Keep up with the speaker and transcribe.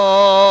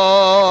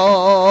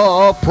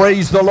Oh,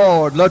 praise the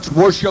Lord. Let's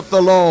worship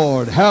the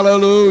Lord.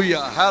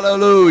 Hallelujah,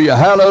 hallelujah,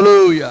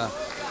 hallelujah,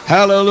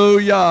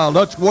 hallelujah.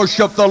 Let's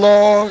worship the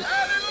Lord.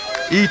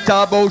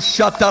 Itabo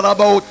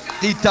shatarabo,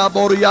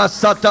 itaboria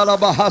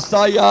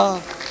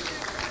satarabahasaya.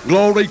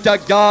 Glory to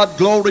God,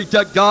 glory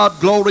to God,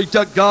 glory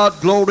to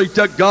God, glory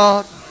to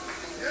God.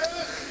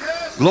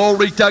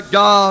 Glory to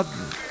God,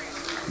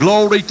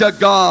 glory to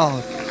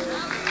God.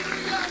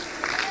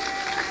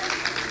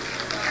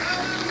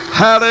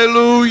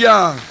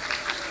 Hallelujah.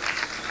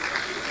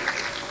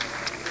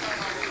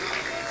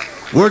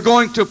 We're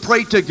going to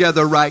pray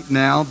together right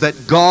now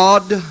that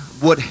God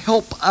would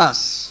help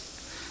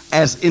us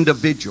as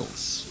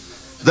individuals,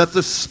 that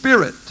the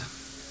Spirit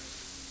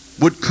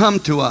would come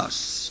to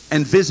us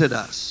and visit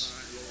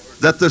us,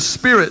 that the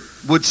Spirit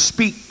would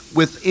speak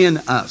within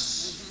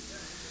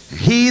us.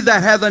 He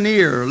that hath an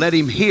ear, let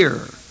him hear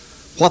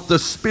what the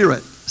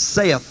Spirit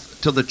saith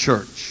to the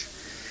church.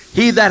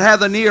 He that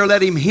hath an ear,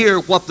 let him hear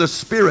what the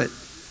Spirit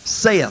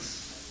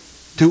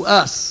saith to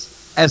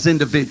us as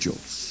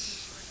individuals.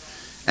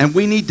 And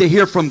we need to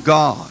hear from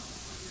God.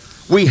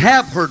 We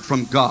have heard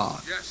from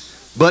God,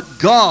 but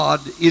God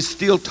is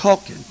still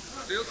talking.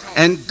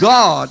 And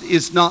God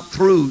is not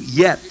through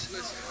yet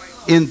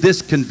in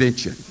this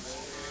convention.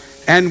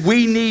 And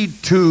we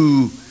need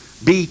to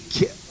be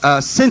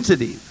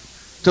sensitive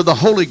to the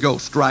Holy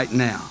Ghost right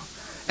now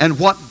and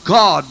what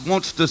God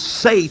wants to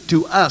say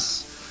to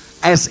us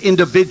as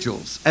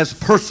individuals, as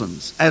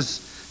persons,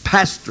 as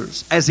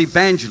pastors, as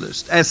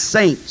evangelists, as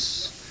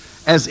saints,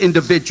 as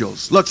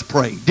individuals. Let's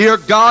pray. Dear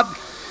God,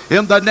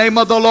 in the name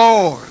of the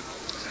Lord,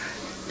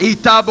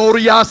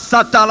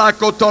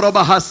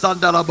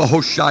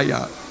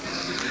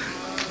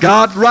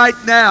 God, right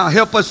now,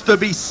 help us to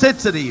be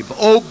sensitive,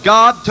 oh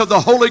God, to the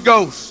Holy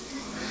Ghost.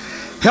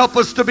 Help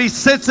us to be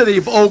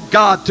sensitive, oh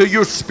God, to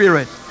your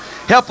Spirit.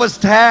 Help us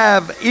to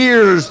have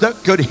ears that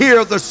could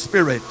hear the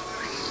Spirit.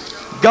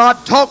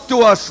 God, talk to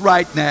us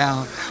right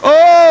now.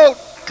 Oh,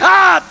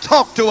 God,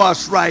 talk to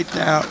us right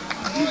now.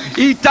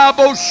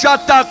 Itabo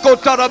shata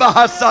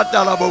kotarabahasa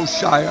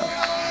talaboshaya.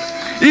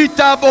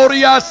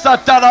 Itaboria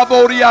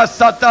sataraboria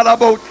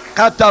satarabo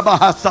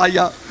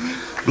katabahasaya.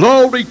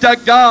 Glory to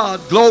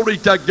God, glory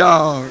to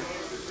God.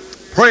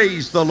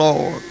 Praise the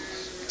Lord.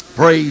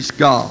 Praise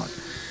God.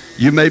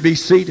 You may be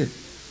seated.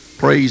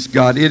 Praise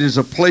God. It is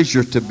a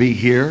pleasure to be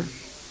here.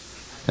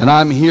 And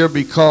I'm here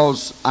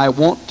because I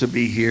want to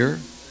be here.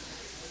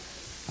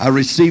 I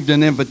received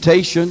an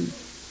invitation.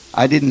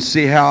 I didn't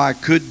see how I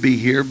could be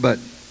here, but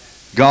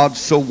God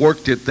so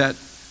worked it that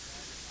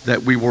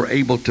we were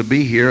able to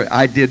be here.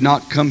 I did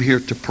not come here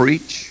to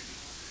preach.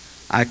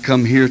 I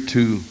come here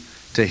to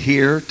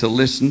hear, to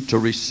listen, to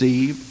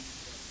receive.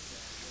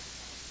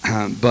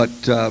 But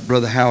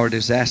Brother Howard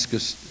has asked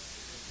us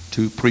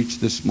to preach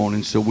this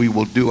morning, so we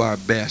will do our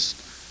best.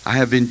 I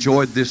have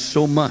enjoyed this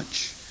so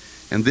much,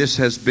 and this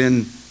has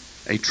been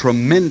a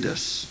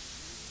tremendous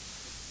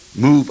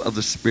move of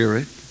the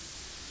Spirit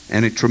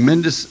and a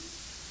tremendous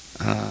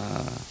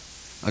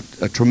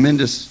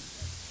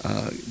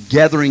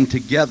gathering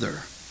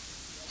together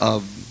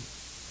of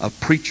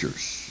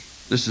preachers.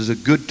 This is a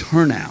good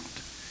turnout.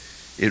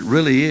 It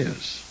really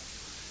is.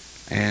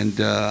 And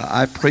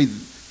I pray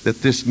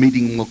that this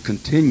meeting will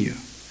continue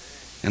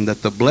and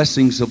that the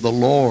blessings of the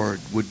Lord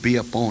would be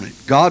upon it.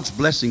 God's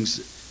blessings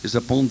is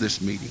upon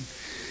this meeting.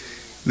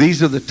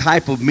 These are the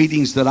type of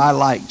meetings that I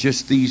like,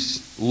 just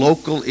these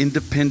local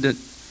independent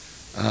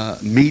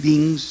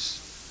meetings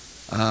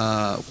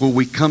where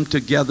we come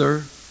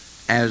together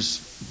as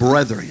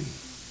brethren.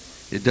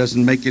 It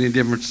doesn't make any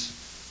difference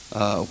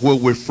where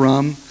we're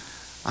from.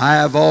 I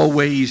have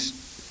always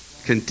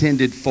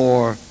contended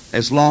for,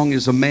 as long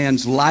as a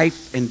man's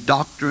life and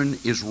doctrine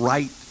is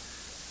right,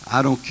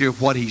 I don't care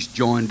what he's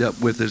joined up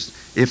with.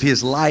 If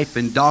his life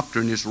and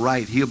doctrine is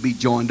right, he'll be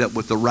joined up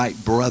with the right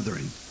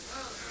brethren.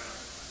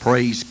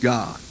 Praise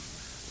God.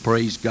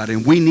 Praise God.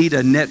 And we need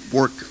a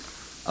network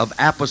of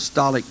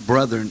apostolic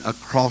brethren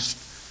across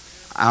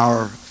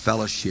our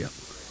fellowship.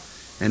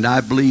 And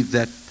I believe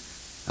that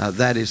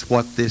that is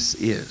what this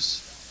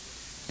is.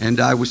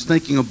 And I was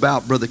thinking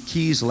about Brother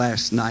Keys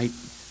last night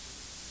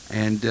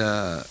and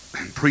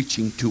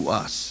preaching to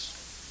us.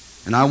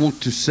 And I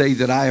want to say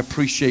that I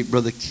appreciate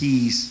Brother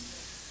Keys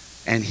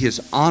and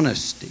his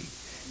honesty.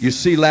 You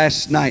see,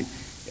 last night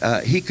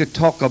he could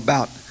talk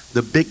about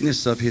the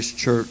bigness of his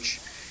church.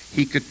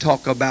 He could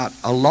talk about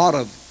a lot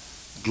of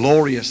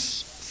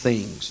glorious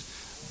things.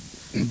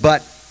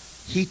 But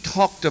he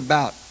talked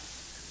about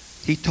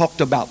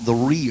the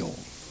real.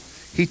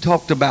 He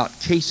talked about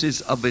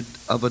cases of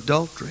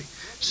adultery.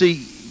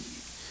 See,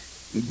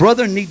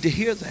 brother need to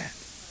hear that.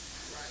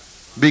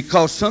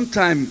 Because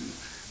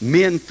sometimes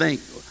men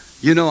think,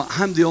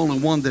 I'm the only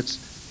one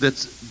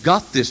that's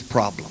got this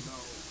problem.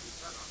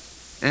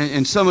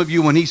 And some of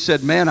you, when he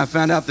said, man, I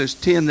found out there's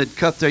 10 that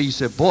cut there, you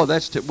said, boy,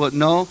 that's well,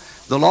 no,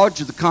 the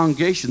larger the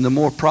congregation, the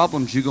more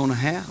problems you're going to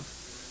have.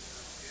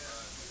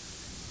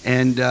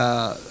 And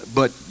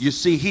but you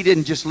see, he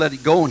didn't just let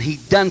it go, and he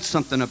done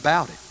something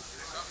about it.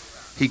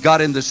 He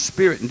got in the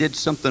spirit and did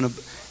something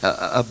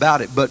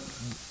about it. But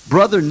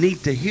brother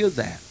need to hear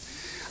that.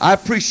 I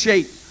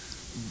appreciate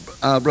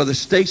Brother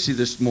Stacy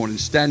this morning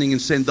standing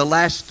and saying the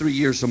last 3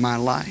 years of my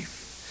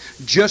life,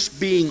 just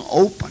being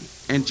open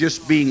and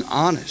just being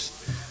honest.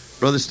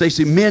 Brother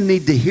Stacy, men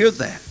need to hear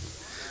that,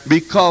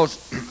 because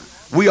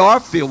we are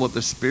filled with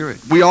the Spirit.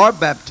 We are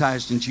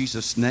baptized in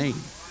Jesus' name.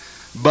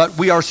 But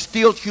we are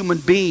still human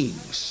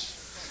beings.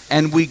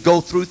 And we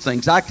go through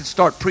things. I could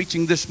start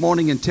preaching this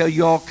morning and tell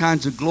you all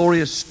kinds of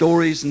glorious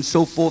stories and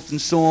so forth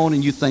and so on.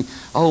 And you think,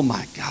 oh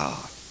my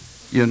God,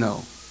 you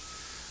know.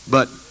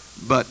 But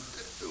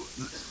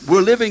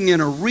we're living in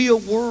a real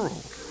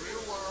world.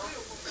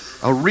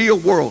 A real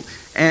world.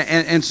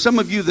 And some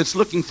of you that's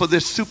looking for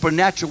this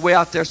supernatural way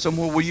out there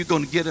somewhere where you're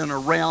going to get in a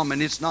realm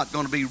and it's not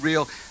going to be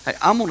real. Hey,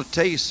 I'm going to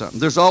tell you something.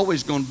 There's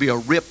always going to be a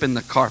rip in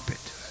the carpet.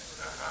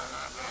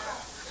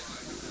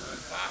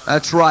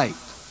 That's right.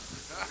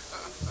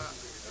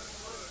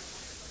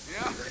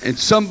 And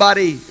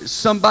somebody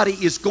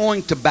is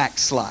going to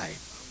backslide.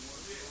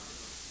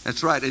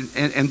 That's right.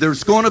 And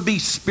there's going to be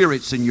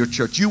spirits in your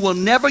church. You will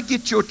never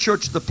get your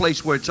church to the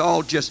place where it's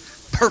all just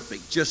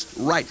perfect, just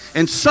right.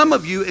 And some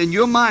of you, in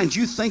your minds,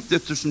 you think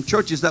that there's some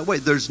churches that way.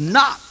 There's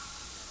not.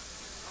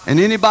 And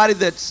anybody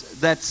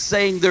that's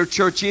saying their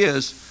church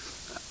is,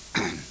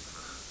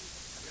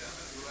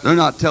 they're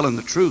not telling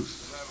the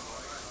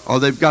truth. Or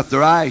they've got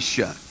their eyes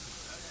shut.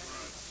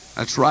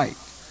 That's right.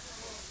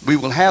 We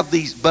will have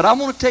these. But I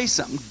want to tell you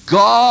something.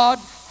 God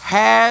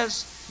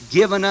has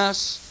given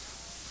us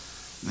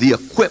the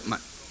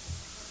equipment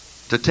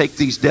to take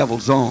these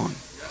devils on.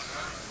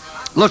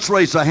 Let's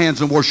raise our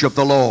hands and worship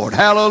the Lord.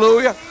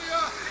 Hallelujah.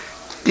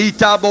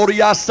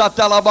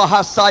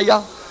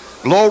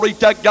 Glory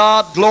to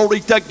God,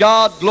 glory to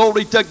God,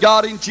 glory to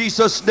God in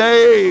Jesus'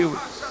 name.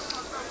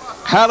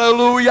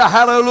 Hallelujah,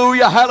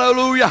 hallelujah,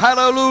 hallelujah,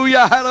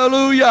 hallelujah,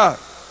 hallelujah.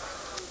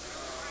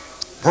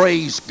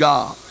 Praise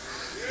God.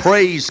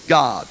 Praise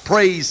God,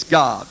 praise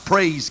God,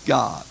 praise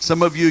God.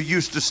 Some of you are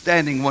used to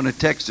standing when a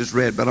text is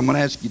read, but I'm going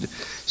to ask you to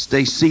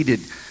stay seated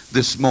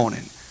this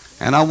morning.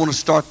 And I want to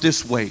start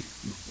this way.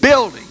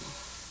 Building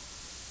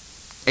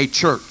a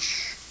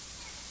church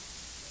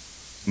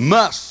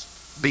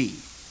must be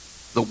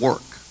the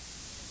work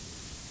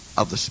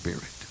of the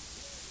Spirit.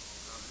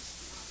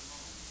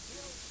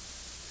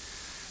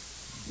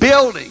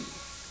 Building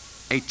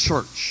a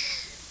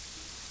church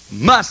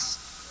must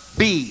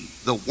be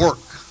the work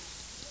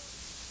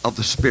of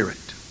the Spirit.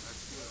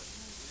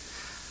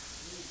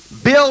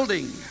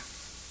 Building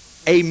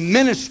a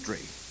ministry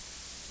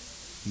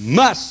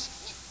must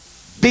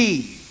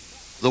be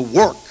the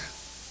work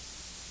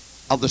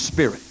of the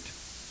Spirit.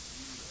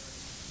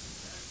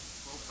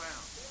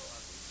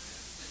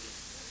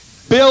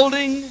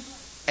 Building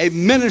a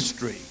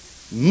ministry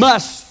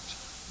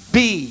must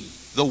be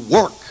the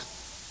work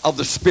of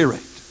the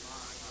Spirit.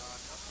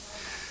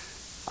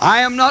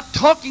 I am not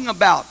talking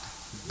about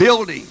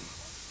building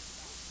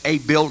a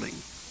building.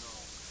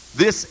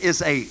 This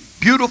is a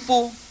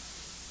beautiful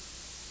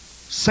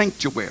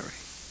sanctuary.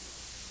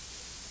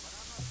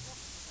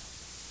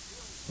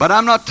 But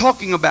I'm not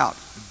talking about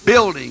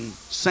building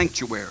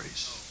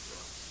sanctuaries.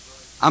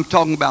 I'm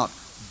talking about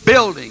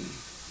building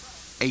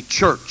a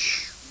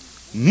church.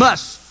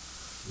 Must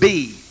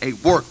be a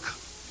work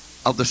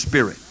of the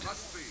Spirit.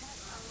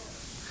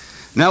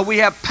 Now we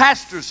have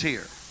pastors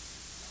here.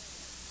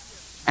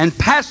 And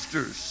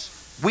pastors,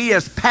 we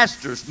as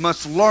pastors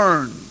must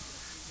learn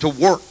to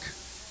work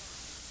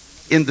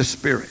in the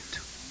Spirit,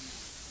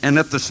 and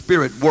let the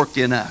Spirit work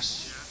in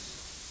us.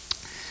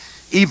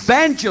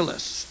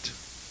 Evangelists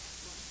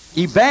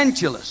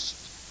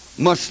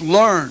must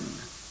learn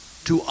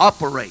to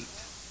operate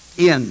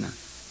in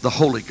the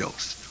Holy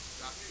Ghost.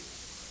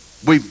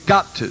 We've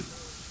got to.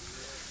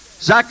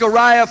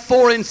 Zechariah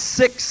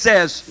 4:6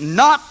 says,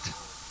 not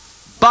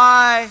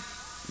by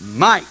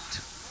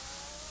might,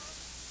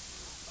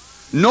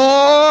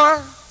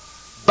 nor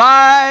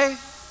by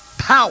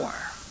power,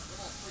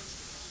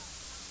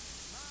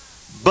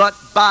 but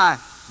by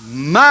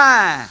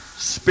my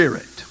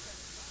Spirit,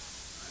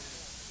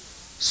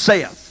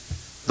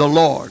 saith the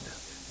Lord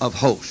of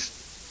hosts.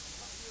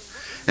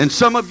 And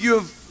some of you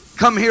have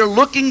come here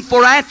looking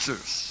for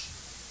answers.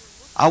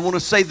 I want to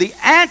say the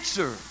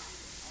answer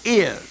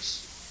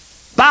is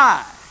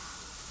by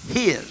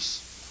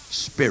His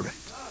Spirit.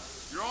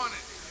 You're on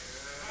it.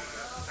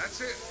 That's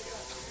it.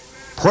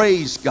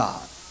 Praise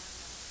God.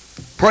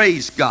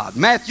 Praise God.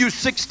 Matthew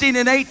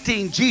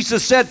 16:18,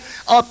 Jesus said,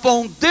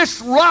 upon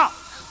this rock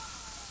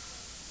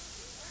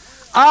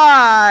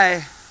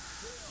I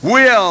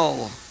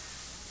will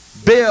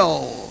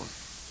build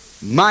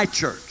my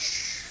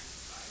church.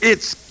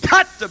 It's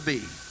got to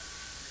be,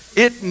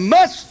 it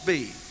must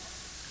be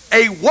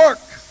a work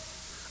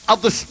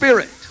of the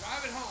Spirit.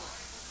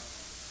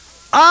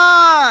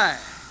 I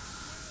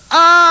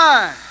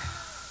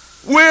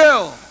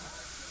will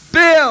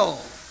build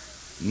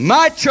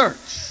my church.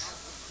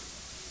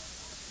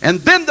 And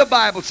then the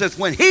Bible says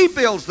when He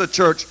builds the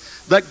church,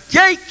 the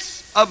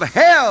gates of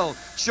hell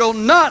shall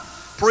not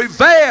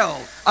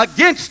prevail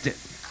against it.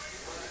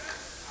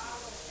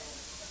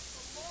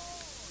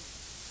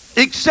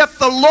 Except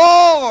the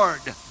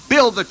Lord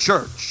build the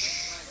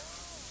church.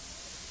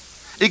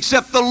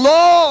 Except the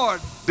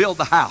Lord build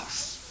the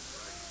house,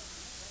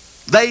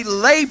 they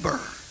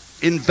labor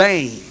in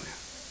vain.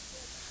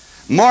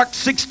 Mark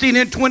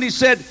 16:20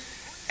 said,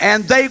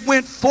 and they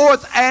went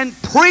forth and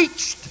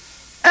preached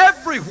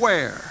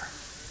everywhere.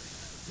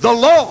 The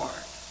Lord,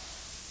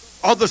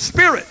 or the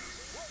Spirit,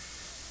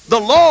 the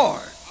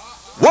Lord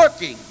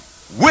working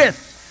with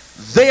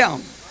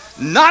them,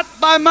 not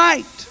by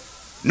might,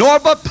 nor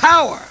by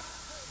power,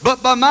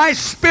 but by my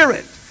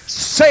Spirit,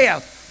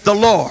 saith the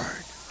Lord.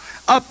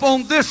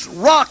 Upon this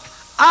rock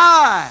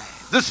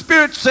the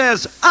Spirit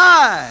says,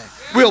 I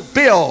will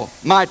build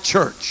my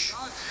church.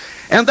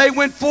 And they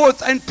went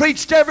forth and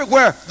preached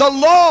everywhere. The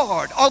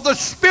Lord, or the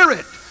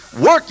Spirit,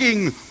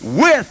 working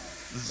with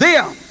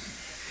them.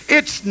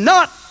 It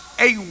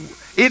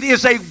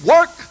is a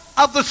work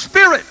of the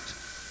Spirit.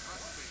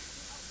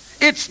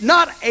 It's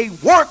not a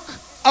work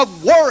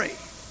of worry.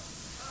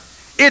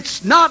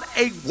 It's not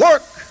a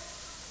work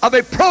of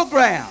a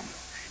program.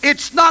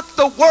 It's not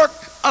the work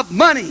of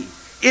money.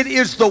 It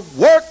is the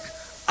work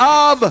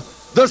of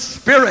the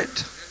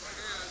Spirit.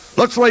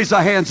 Let's raise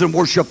our hands and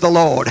worship the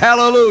Lord.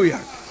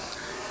 Hallelujah.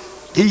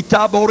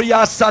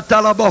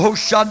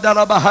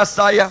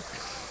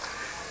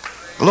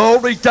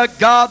 Glory to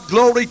God,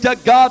 glory to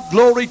God,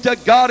 glory to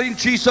God in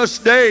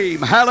Jesus'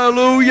 name.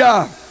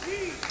 Hallelujah.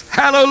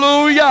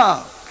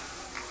 Hallelujah.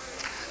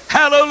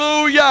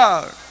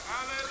 Hallelujah.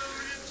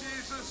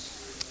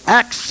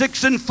 Acts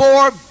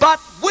 6:4,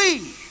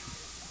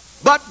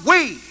 but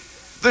we,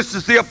 this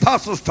is the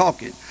apostles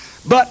talking,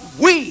 but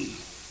we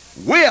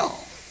will.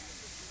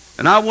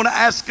 And I want to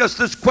ask us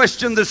this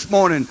question this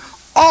morning.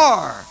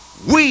 Are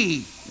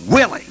we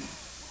willing?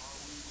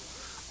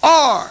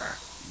 Are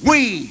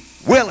we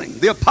willing?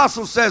 The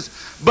apostle says,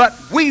 but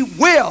we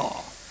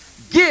will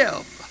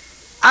give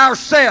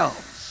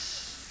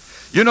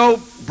ourselves. You know,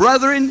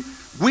 brethren,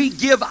 we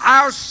give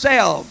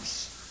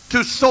ourselves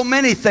to so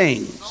many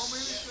things.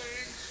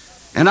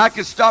 And I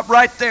could stop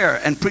right there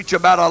and preach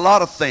about a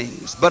lot of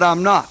things, but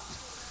I'm not.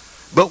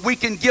 But we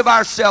can give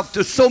ourselves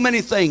to so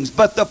many things.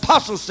 But the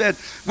apostle said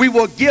we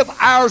will give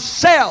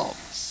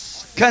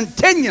ourselves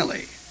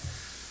continually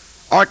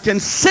or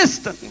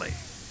consistently.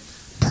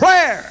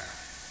 Prayer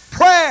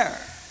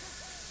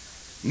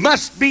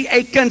must be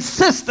a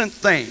consistent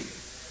thing.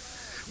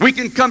 We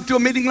can come to a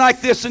meeting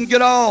like this and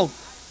get all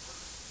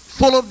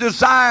full of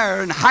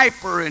desire and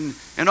hyper and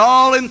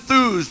all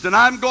enthused, and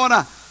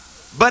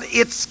but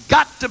it's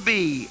got to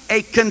be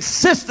a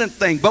consistent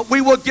thing. But we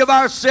will give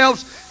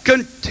ourselves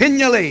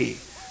continually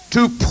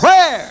to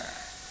prayer,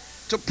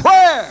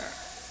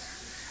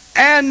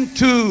 and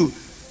to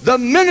the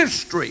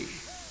ministry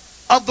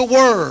of the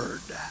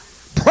Word.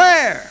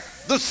 Prayer,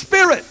 the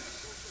Spirit,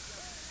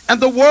 and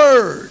the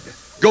Word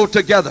go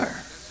together.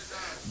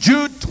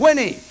 Jude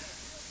 20,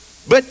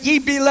 but ye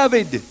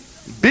beloved,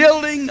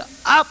 building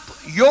up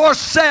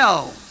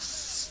yourselves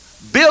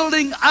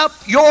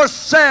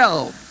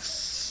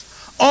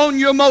on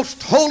your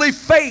most holy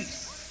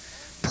faith,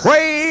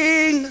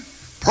 praying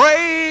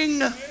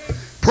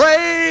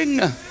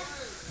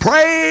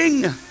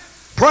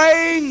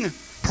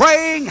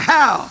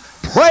how?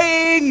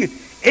 Praying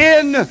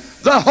in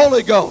the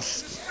Holy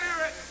Ghost.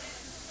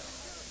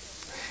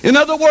 In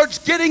other words,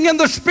 getting in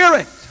the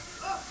Spirit.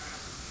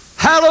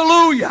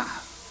 Hallelujah.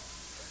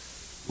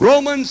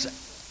 Romans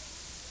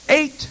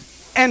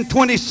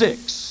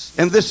 8:26.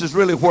 And this is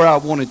really where I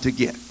wanted to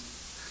get.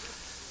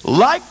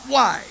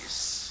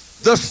 Likewise,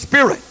 the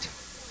Spirit.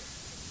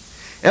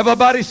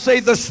 Everybody say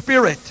the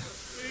Spirit.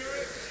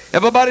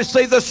 Everybody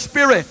say the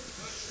Spirit.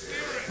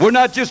 We're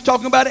not just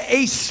talking about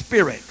a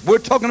spirit. We're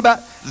talking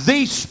about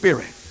the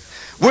Spirit.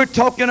 We're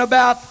talking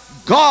about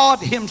God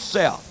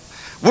Himself.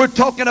 We're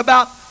talking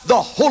about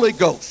the Holy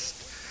Ghost.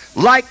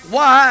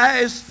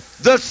 Likewise,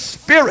 the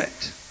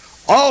Spirit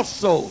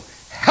also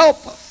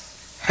helpeth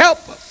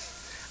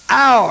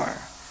our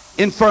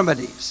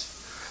infirmities.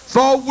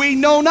 For we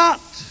know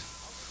not.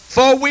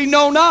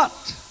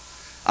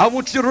 I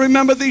want you to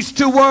remember these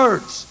two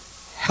words.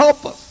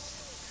 Helpeth.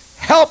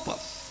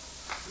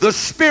 The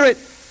Spirit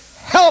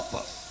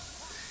helpeth.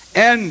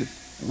 And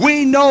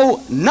we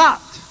know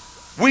not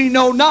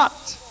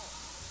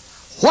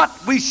what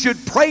we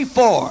should pray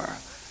for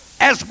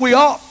as we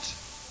ought.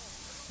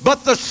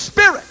 But the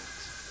Spirit.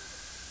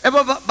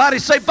 Everybody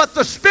say, but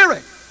the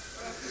Spirit.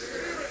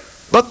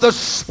 But the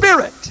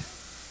Spirit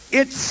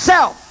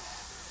itself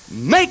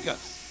maketh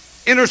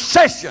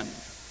intercession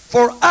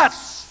for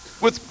us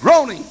with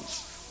groanings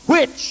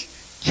which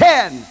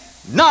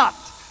cannot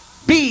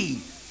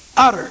be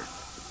uttered.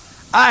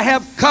 I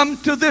have come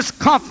to this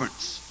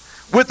conference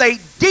with a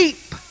deep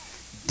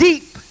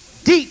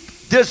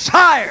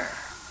desire,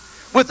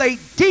 with a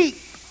deep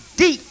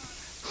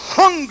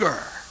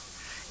hunger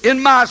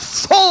in my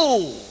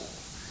soul.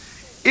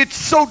 It's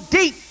so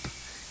deep.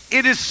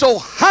 It is so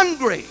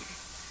hungry.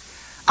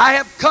 I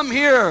have come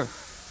here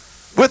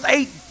with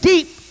a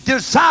deep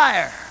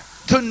desire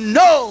to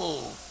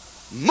know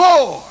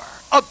more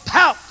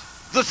about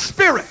the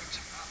Spirit.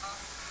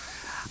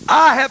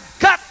 I have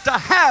got to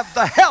have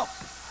the help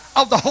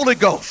of the Holy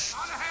Ghost.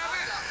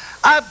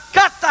 I've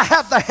got to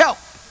have the help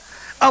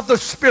of the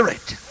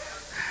Spirit.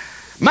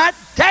 My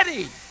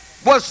daddy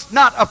was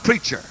not a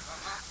preacher.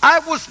 I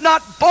was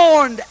not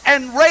born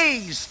and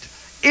raised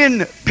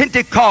in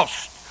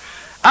Pentecost.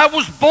 I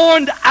was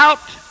born out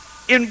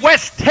in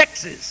West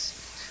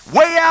Texas,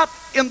 way out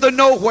in the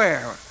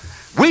nowhere.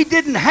 We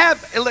didn't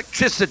have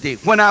electricity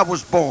when I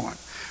was born.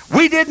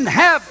 We didn't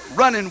have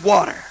running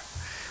water.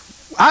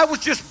 I was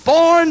just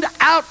born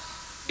out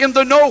in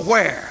the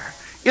nowhere,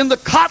 in the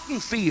cotton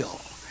field.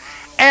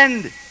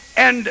 And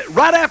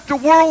right after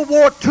World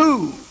War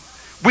II,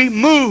 we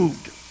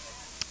moved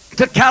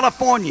to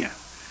California.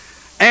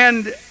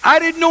 And I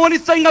didn't know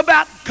anything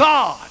about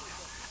God.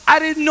 I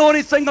didn't know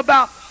anything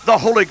about the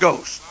Holy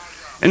Ghost.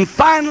 And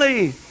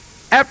finally,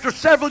 after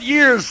several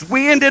years,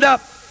 we ended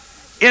up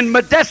in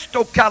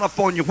Modesto,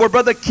 California, where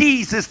Brother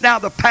Keys is now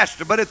the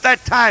pastor. But at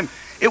that time,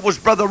 it was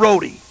Brother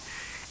Rhodey.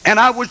 And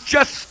I was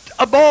just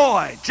a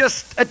boy,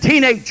 just a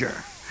teenager.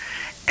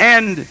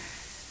 And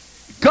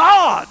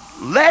God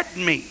led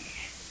me.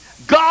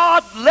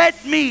 God led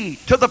me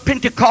to the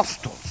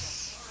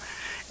Pentecostals.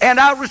 And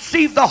I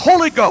received the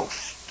Holy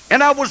Ghost.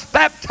 And I was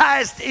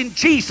baptized in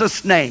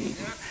Jesus' name.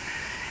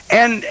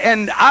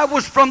 And I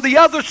was from the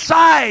other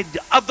side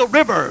of the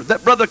river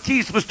that Brother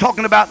Keys was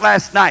talking about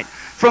last night.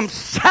 From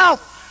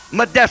South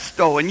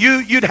Modesto. And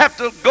you'd have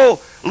to go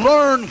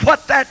learn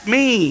what that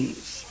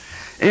means.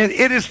 And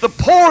it is the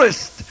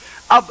poorest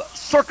of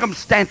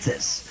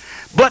circumstances.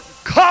 But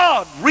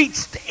God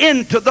reached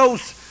into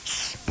those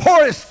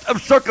poorest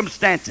of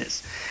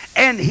circumstances.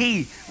 And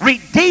He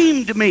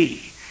redeemed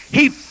me.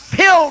 He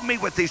filled me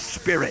with His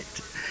Spirit.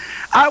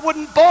 I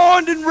wasn't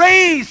born and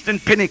raised in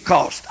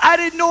Pentecost. I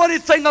didn't know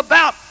anything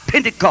about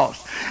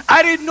Pentecost.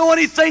 I didn't know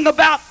anything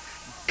about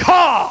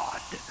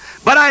God.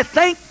 But I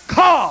thank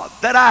God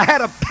that I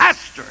had a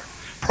pastor,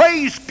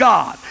 praise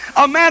God,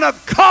 a man of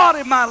God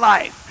in my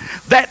life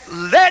that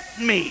led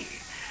me,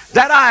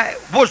 that I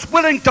was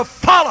willing to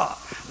follow,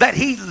 that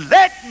he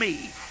led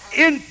me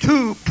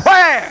into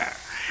prayer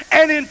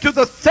and into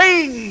the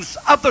things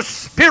of the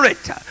Spirit.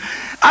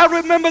 I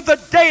remember the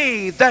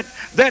day that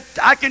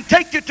I can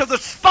take you to the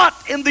spot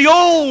in the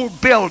old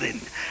building.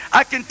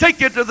 I can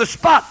take you to the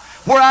spot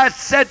where I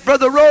said,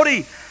 Brother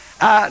Rhodey,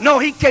 no,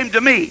 he came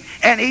to me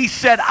and he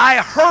said, I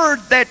heard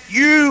that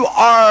you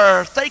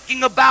are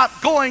thinking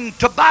about going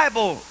to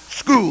Bible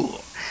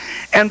school.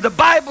 And the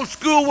Bible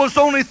school was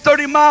only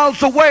 30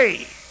 miles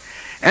away.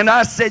 And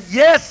I said,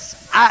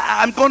 yes,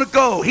 I'm going to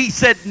go. He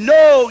said,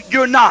 no,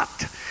 you're not.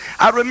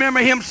 I remember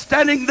him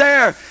standing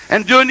there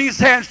and doing these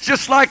hands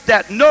just like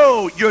that.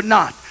 No, you're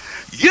not.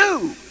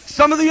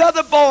 Some of the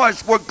other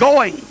boys were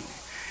going.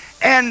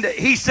 And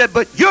he said,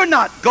 but you're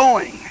not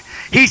going.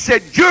 He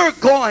said, you're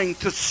going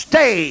to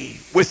stay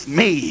with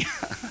me.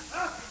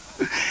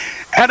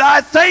 And I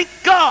thank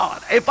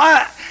God. If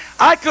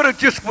I could have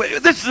just,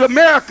 this is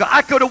America,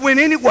 I could have went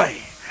anyway.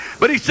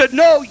 But he said,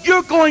 no,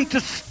 you're going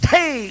to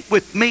stay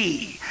with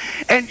me.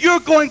 And you're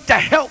going to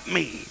help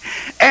me.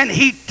 And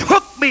he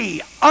took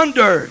me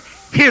under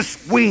his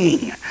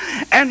wing.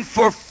 And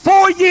for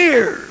 4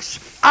 years,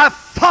 I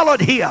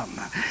followed him.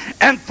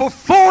 And for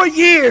 4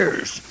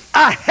 years,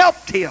 I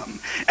helped him.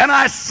 And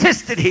I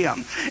assisted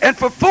him. And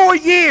for 4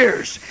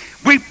 years,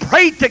 we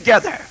prayed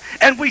together.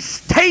 And we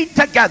stayed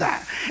together.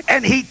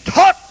 And he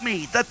taught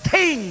me the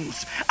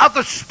things of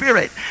the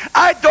Spirit.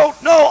 I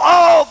don't know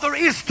all there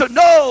is to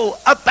know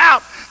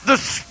about the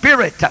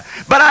Spirit,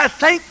 but I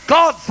thank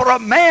God for a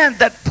man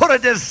that put a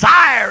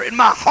desire in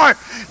my heart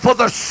for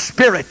the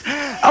Spirit.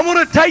 I want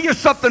to tell you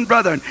something,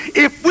 brethren.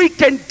 If we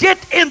can get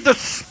in the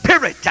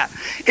Spirit,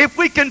 if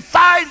we can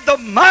find the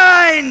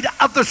mind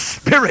of the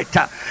Spirit,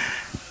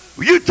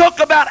 you talk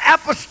about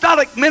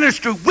apostolic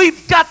ministry,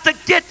 we've got to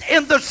get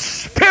in the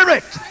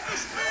Spirit.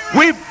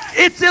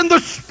 It's in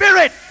the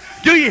Spirit.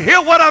 Do you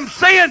hear what I'm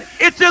saying?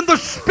 It's in the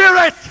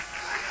Spirit.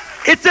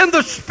 It's in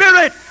the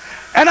Spirit.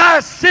 And I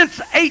sense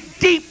a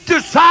deep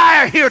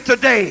desire here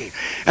today.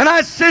 And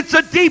I sense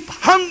a deep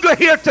hunger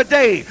here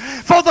today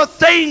for the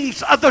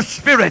things of the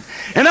Spirit.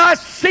 And I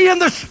see in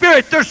the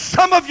Spirit, there's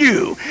some of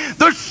you,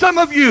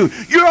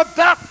 you're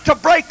about to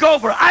break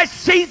over. I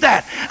see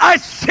that. I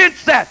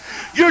sense that.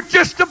 You're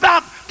just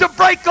about to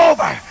break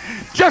over.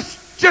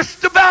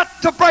 Just about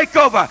to break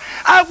over.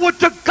 I would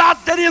to God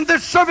that in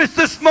this service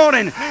this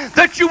morning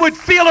that you would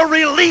feel a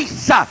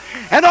release.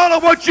 And all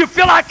at once you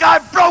feel like I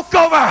broke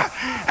over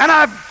and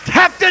I've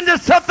tapped into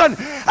something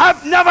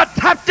I've never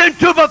tapped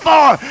into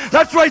before.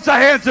 Let's raise our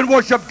hands and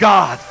worship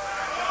God.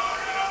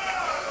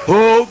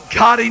 Oh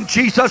God, in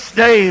Jesus'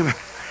 name.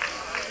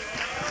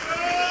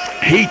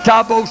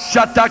 Itabo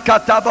shata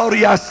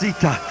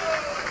kataboriasita.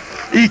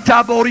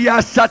 Itaboria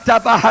sata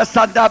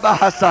bahasanda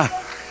bahasa.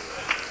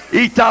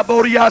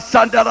 Itaboria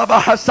sandala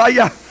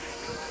bahasaya.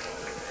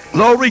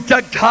 Glory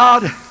to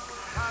God.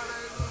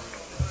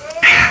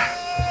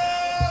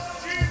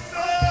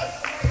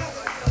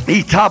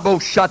 Itabo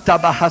shata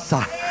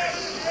bahasa.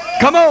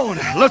 Come on,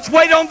 let's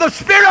wait on the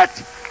Spirit.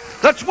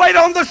 Let's wait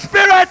on the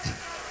Spirit.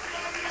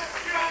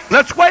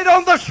 Let's wait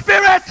on the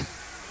Spirit.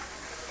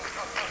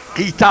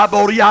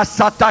 Itaboria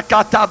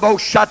satakata bo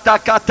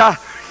shatakata.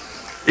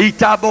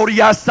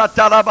 Itaboria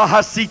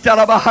satarabahasita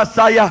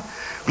rabahasaya.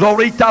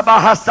 Glorita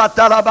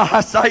bahasata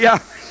rabahasaya.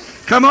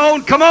 Come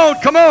on, come on,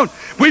 come on.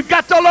 We've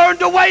got to learn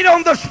to wait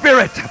on the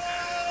Spirit.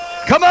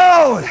 Come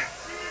on.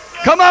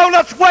 Come on,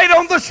 let's wait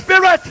on the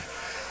Spirit.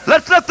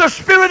 Let's let the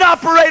Spirit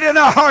operate in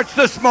our hearts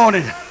this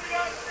morning.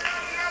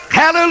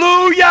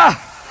 Hallelujah.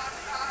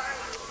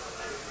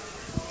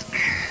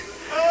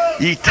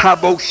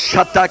 Itabo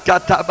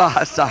shatakata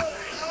bahasa.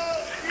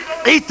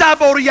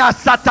 Itaboria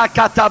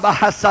satakata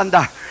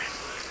bahasanda.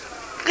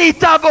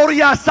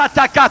 Itaboria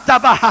satakata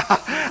baha.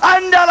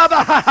 Andala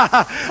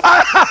baha.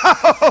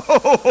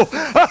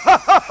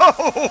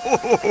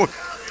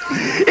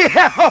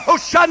 Oh,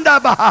 shanda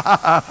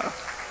baha.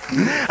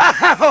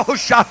 Oh,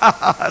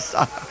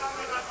 shasa.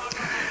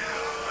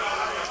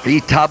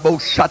 Itabo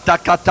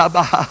shatakata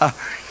baha.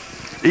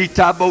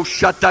 Itabo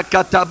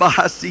shatakata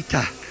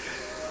bahasita.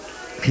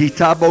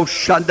 Itabo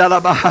shandala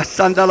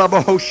bahasandala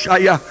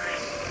bahoshaya.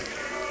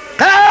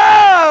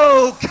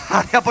 Oh,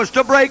 God, help us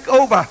to break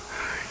over.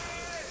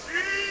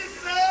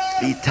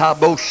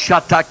 Itabo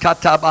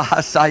shatakata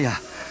bahasaya.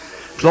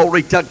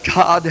 Glory to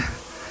God.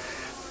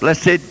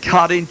 Blessed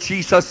God, in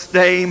Jesus'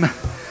 name.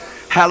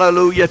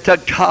 Hallelujah to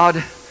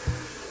God.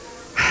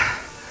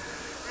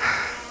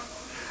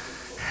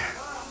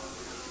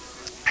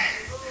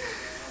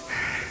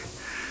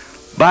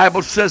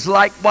 Bible says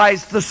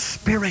likewise the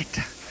Spirit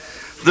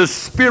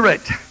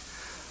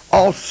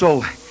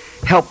also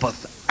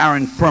helpeth our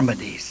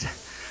infirmities.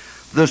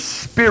 The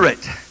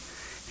Spirit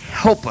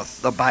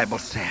helpeth, the Bible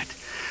said.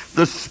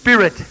 The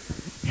Spirit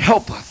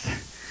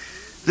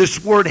helpeth.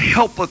 This word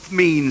helpeth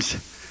means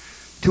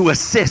to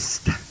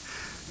assist.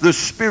 The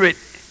Spirit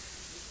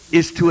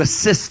is to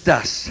assist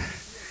us.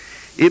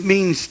 It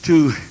means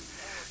to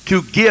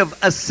give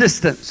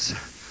assistance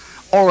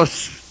or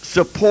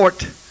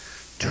support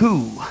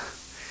to.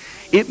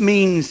 It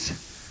means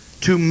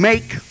to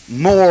make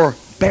more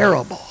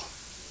bearable.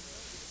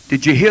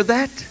 Did you hear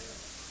that?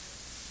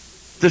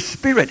 The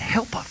Spirit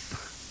helpeth.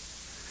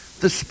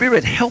 The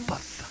Spirit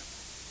helpeth.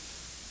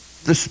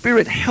 The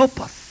Spirit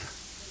helpeth.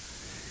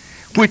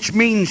 Which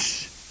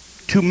means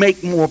to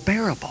make more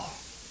bearable.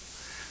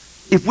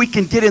 If we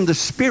can get in the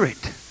Spirit,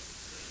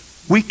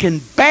 we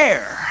can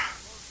bear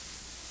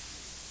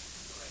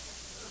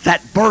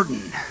that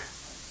burden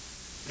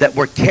that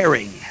we're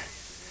carrying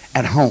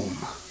at home.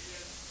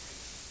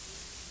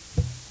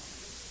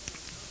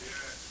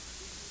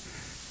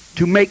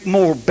 To make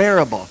more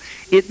bearable.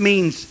 It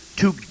means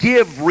to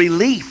give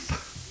relief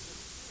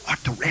or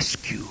to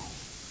rescue.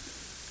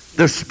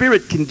 The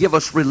Spirit can give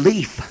us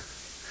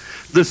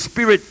relief. The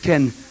Spirit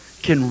can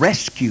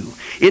rescue.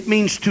 It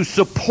means to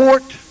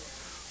support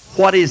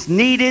what is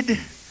needed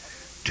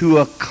to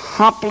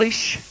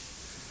accomplish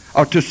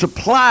or to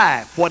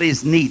supply what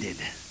is needed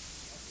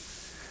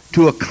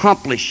to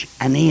accomplish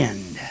an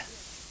end.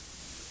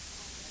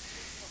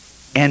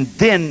 And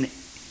then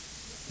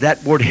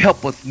that word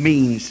helpeth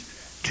means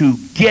to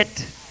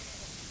get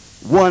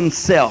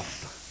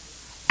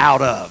oneself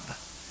out of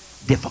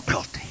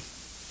difficulty.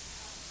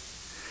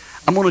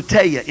 I'm going to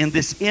tell you, in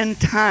this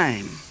end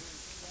time,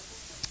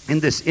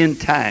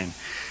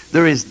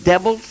 there is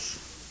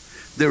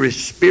devils, there is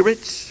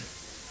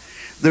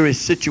spirits, there is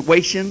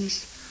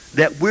situations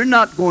that we're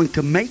not going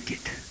to make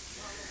it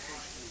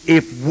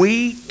if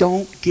we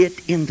don't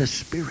get in the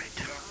Spirit.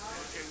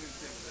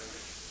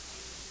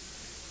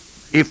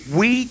 If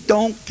we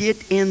don't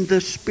get in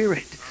the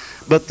Spirit.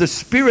 But the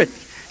Spirit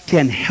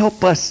can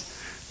help us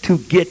to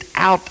get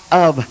out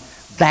of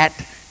that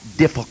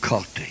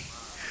difficulty.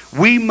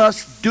 We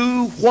must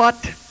do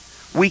what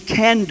we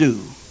can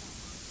do.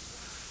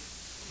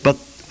 But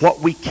what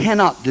we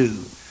cannot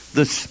do,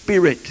 the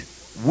Spirit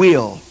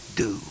will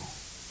do.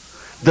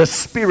 The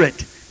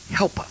Spirit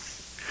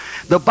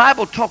helpeth. The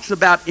Bible talks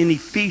about in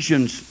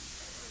Ephesians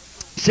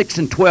 6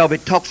 and 12,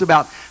 it talks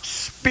about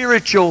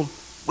spiritual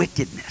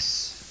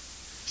wickedness.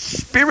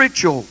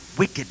 Spiritual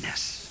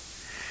wickedness.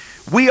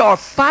 We are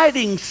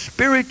fighting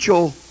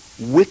spiritual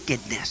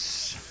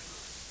wickedness.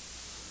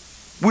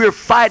 We're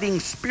fighting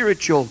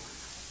spiritual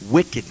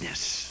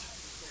wickedness.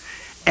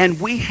 And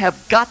we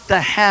have got to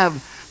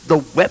have the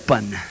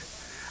weapon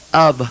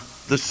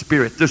of the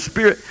Spirit. The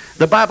Spirit,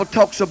 the Bible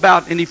talks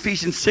about in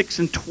Ephesians 6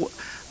 and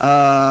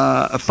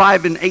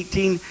 5 and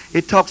 18,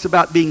 it talks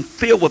about being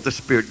filled with the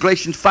Spirit.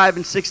 Galatians 5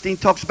 and 16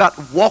 talks about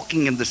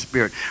walking in the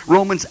Spirit.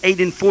 Romans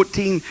 8 and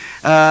 14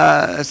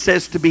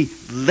 says to be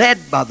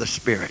led by the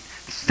Spirit,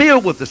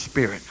 filled with the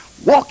Spirit,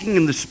 walking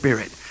in the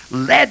Spirit,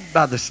 led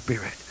by the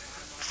Spirit,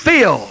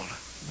 filled,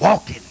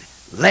 walking,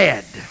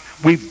 led.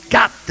 We've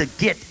got to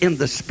get in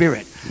the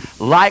Spirit.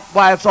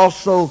 Likewise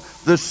also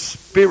the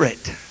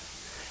Spirit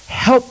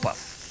helpeth.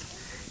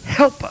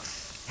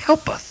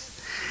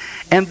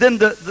 And then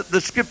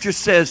the scripture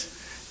says,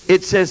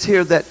 it says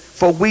here that,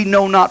 for we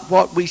know not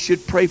what we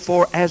should pray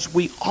for as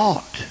we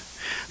ought.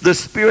 The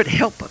Spirit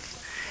helpeth.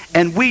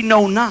 And we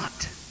know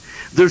not.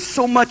 There's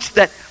so much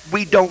that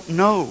we don't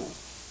know.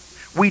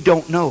 We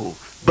don't know,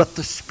 but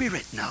the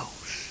Spirit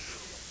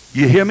knows.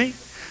 You hear me?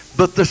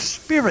 But the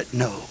Spirit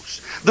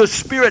knows. The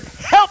Spirit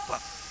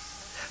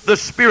helpeth. The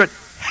Spirit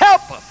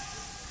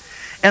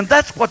helpeth. And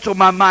that's what's on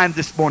my mind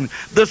this morning.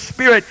 The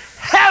Spirit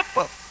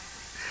helpeth.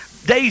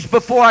 Days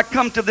before I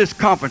come to this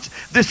conference,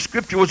 this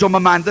scripture was on my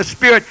mind. The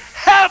Spirit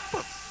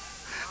helpeth.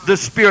 The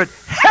Spirit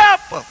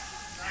helpeth.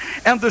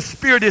 And the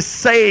Spirit is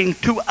saying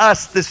to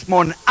us this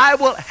morning, I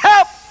will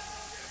help.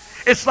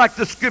 It's like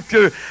the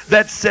scripture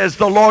that says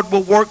the Lord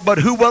will work, but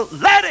who will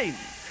let him?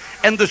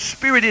 And the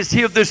Spirit is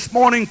here this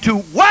morning to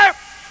work,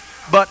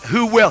 but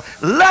who will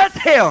let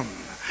him?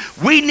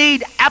 We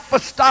need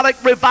apostolic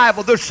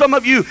revival. There's some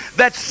of you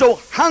that's so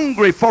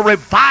hungry for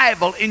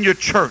revival in your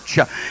church.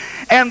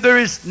 And there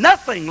is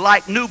nothing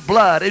like new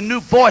blood and new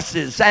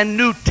voices and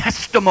new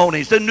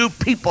testimonies and new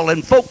people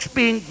and folks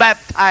being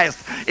baptized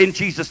in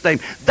Jesus'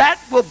 name.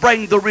 That will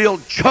bring the real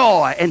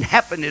joy and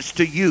happiness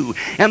to you.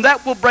 And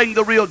that will bring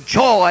the real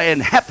joy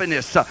and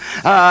happiness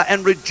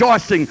and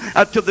rejoicing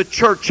to the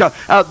church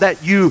that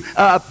you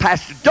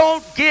pastor.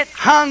 Don't get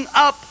hung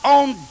up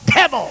on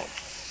devils.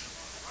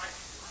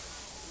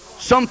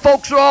 Some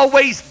folks are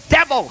always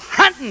devil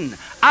hunting.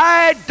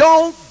 I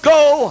don't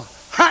go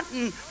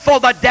hunting for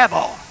the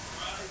devil.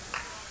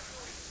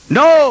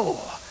 No,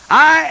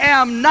 I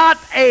am not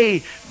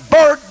a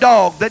bird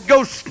dog that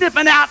goes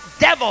sniffing out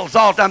devils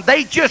all the time.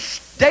 They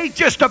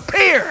just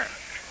appear.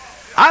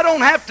 I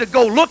don't have to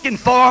go looking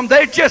for them.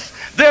 They're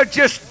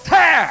just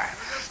there.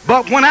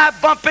 But when I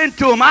bump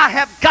into them, I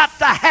have got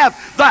to have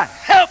the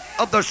help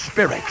of the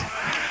Spirit.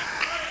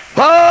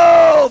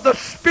 Oh, the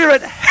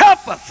Spirit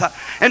helpeth.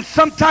 And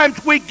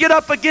sometimes we get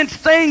up against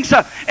things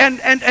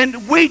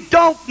and we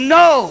don't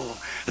know.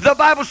 The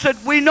Bible said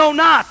we know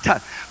not.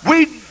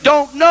 We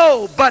don't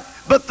know, but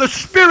the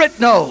Spirit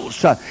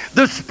knows.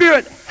 The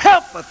Spirit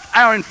helpeth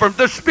our infirmity.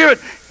 The Spirit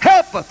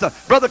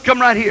helpeth. Brother, come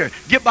right here.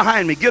 Get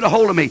behind me. Get a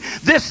hold of me.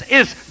 This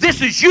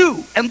is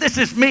you and this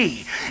is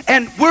me.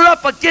 And we're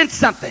up against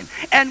something.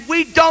 And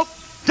we don't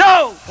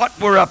know what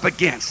we're up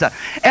against.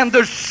 And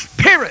there's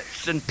spirits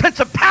and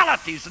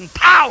principalities and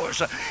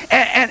powers,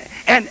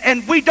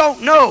 and we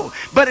don't know.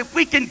 But if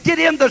we can get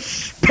in the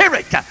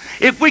Spirit,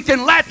 if we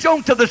can latch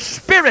on to the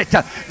Spirit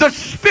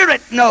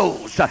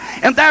knows.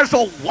 And there's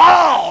a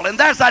wall, and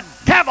there's a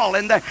devil,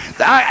 and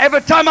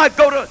every time I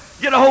go to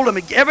get a hold of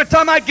me, every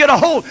time I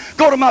go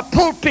to my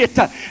pulpit,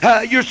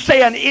 you're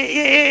saying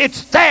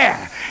it's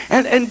there,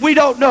 and we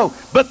don't know.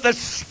 But the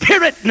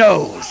Spirit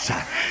knows,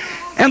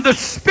 and the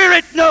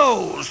Spirit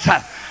knows.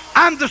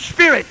 I'm the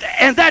Spirit,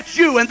 and that's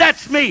you, and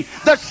that's me.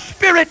 The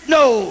Spirit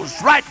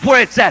knows right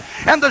where it's at,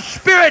 and the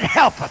Spirit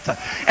helpeth,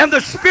 and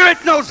the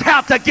Spirit knows how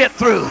to get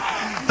through.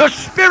 The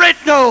Spirit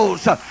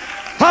knows.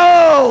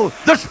 Oh,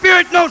 the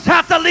Spirit knows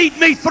how to lead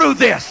me through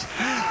this.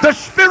 The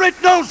Spirit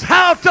knows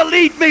how to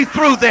lead me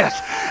through this.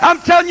 I'm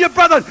telling you,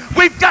 brother,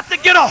 we've got to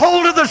get a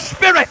hold of the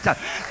Spirit.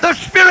 The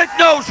Spirit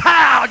knows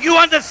how. You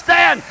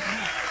understand?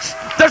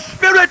 The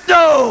Spirit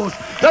knows.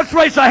 Let's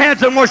raise our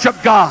hands and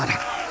worship God.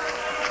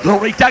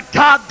 Glory to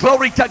God,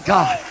 glory to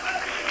God.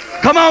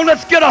 Come on,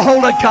 let's get a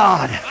hold of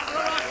God.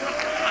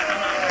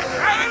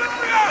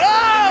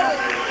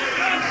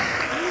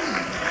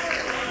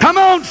 Come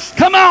on,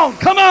 come on,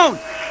 come on.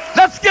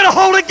 Let's get a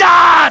hold of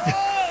God.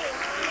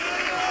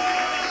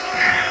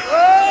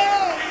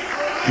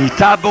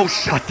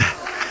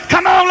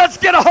 Come on, let's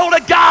get a hold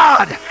of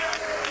God.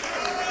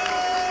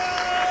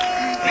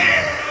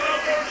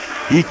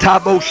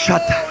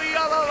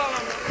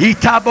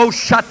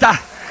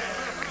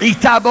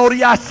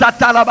 Itaboria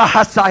sata la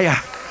bahasaya.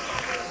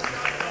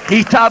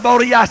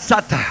 Itaboria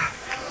sata.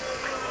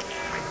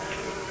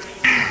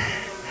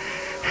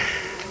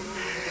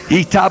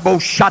 Itabo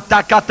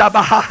shata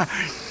katabaha.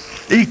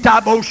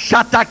 Itabo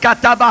shata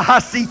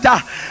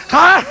katabahasita.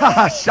 Ha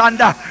ha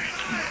shanda.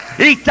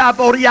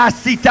 Itaboria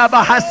sita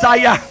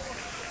bahasaya.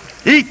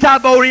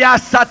 Itaboria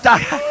sata.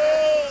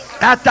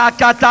 Kata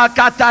kata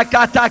kata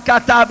kata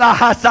kata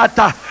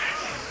bahasata.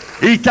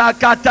 Ita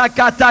kata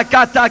kata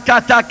kata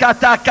kata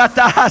kata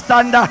kata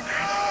hasanda.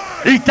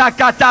 Ita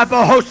kata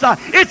bohosa.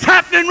 It's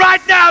happening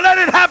right now. Let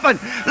it happen.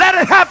 Let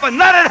it happen.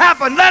 Let it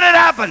happen. Let it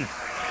happen.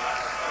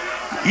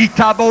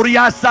 Ita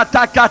boria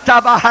sata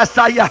kata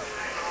bahasaya.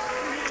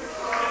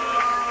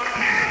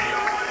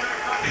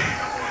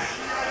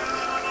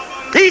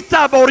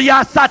 Ita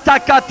boria sata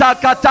kata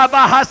kata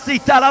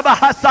bahasita la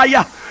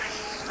bahasaya.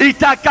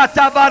 Ita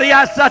kata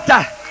baria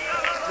sata.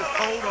 Just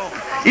hold on.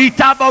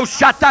 Itabo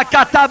shata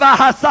kataba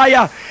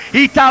hasaya.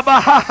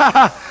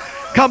 Itabaha.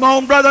 Come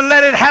on, brother,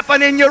 let it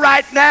happen in you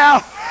right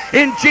now.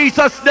 In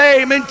Jesus'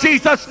 name, in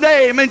Jesus'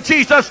 name, in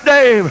Jesus'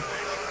 name.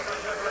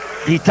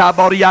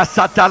 Itaboria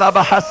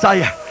satalaba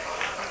hasaya.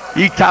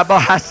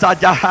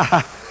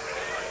 Itabahasaya.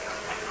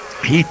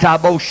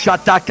 Itabo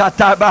shata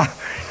kataba.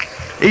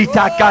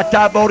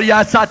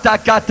 Itakataboria sata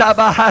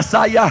kataba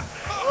hasaya.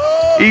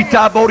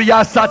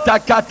 Itaboria sata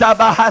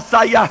kataba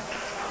hasaya.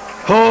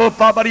 Oh,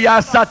 Pabaria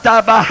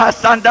Sataba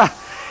Hasanda,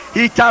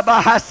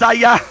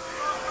 Itabahasaya.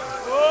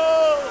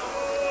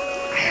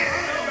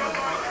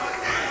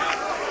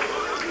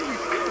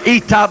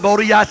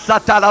 Itaboria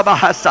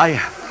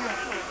satalabahasaya.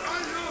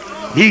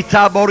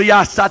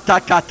 Itaboria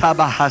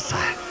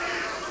satakatabahasaya.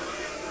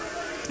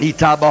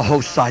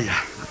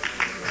 Itabahosaya.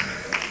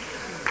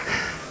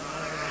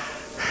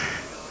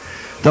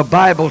 The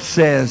Bible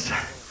says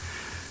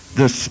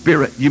the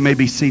Spirit, you may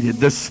be seated,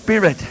 the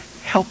Spirit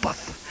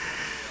helpeth.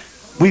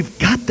 We've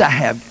got to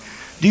have,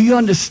 do you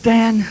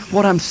understand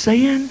what I'm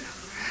saying?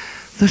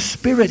 The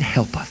Spirit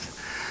helpeth.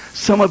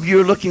 Some of you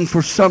are looking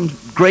for some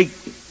great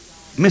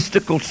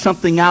mystical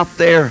something out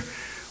there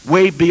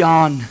way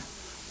beyond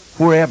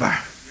wherever.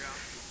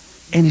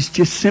 And it's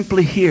just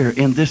simply here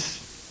in this,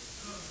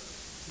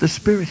 the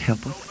Spirit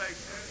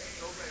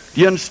helpeth.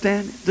 Do you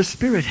understand? The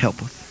Spirit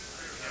helpeth.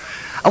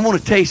 I want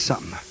to tell you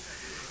something.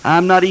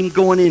 I'm not even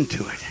going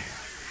into it.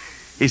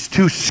 It's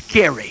too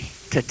scary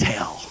to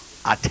tell.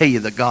 I tell you,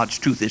 the God's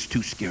truth is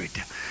too scary to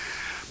tell.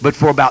 But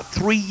for about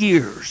 3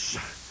 years,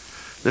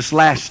 this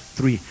last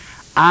 3,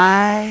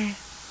 I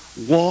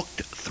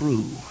walked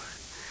through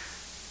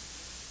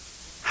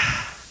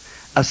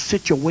a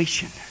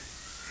situation.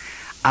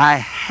 I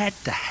had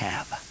to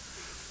have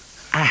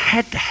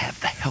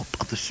the help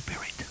of the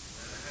Spirit.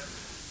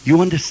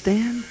 You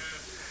understand?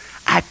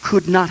 I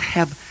could not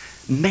have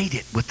made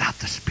it without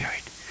the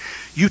Spirit.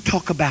 You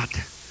talk about,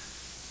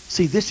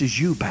 see, this is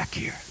you back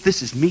here.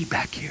 This is me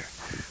back here.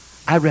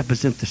 I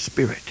represent the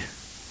Spirit.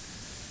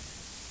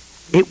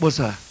 It was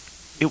a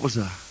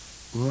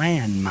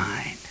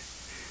landmine.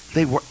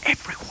 They were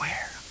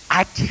everywhere.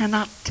 I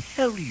cannot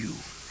tell you.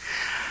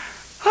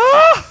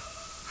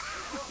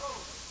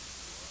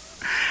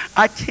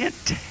 I can't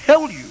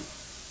tell you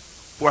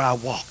where I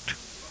walked.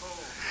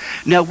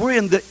 Now we're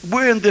in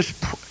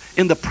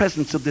the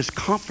presence of this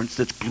conference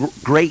that's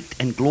great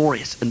and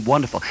glorious and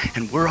wonderful,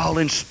 and we're all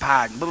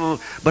inspired.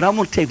 But I'm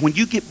going to tell you, when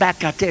you get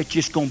back out there, it's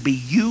just going to be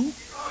you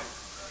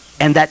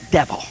and that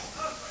devil.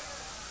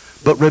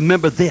 But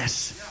remember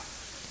this,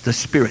 the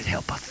Spirit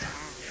helpeth.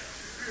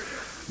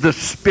 The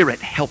Spirit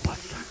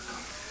helpeth.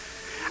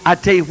 I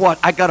tell you what,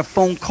 I got a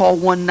phone call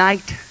one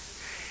night.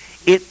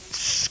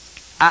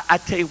 I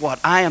tell you what,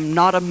 I am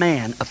not a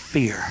man of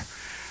fear.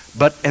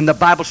 And the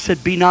Bible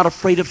said, be not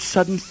afraid of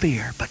sudden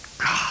fear. But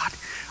God,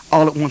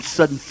 all at once,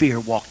 sudden fear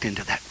walked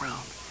into that room.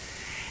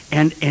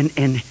 And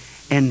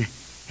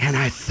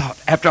I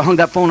thought, after I hung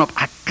that phone up,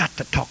 I got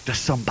to talk to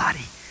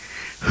somebody.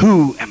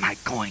 Who am I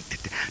going to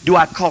do?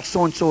 I call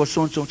so-and-so or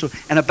so-and-so and so?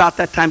 And about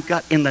that time,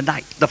 got in the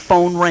night, the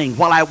phone rang.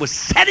 While I was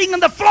sitting on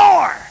the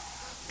floor,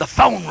 the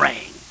phone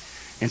rang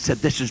and said,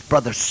 this is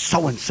brother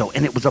so-and-so.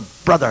 And it was a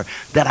brother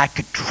that I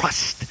could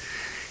trust.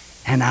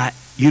 And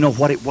you know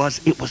what it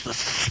was? It was the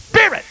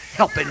Spirit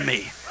helping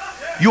me.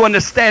 You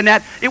understand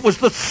that? It was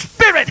the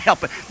Spirit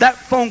helping. That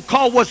phone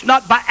call was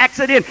not by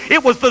accident.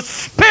 It was the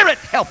Spirit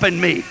helping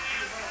me.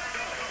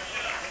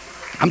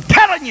 I'm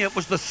telling you, it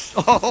was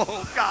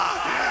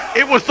God.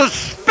 It was the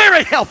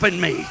Spirit helping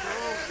me.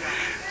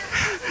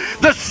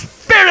 The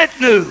Spirit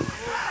knew.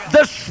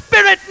 The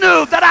Spirit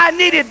knew that I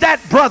needed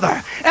that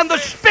brother. And the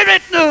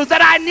Spirit knew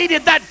that I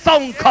needed that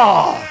phone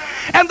call.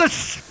 And the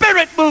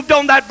Spirit moved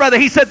on that brother.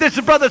 He said, this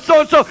is brother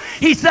so-and-so.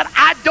 He said,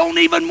 I don't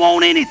even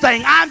want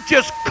anything. I'm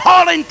just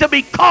calling to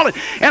be calling.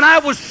 And I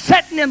was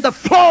sitting in the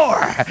floor.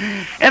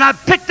 And I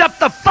picked up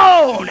the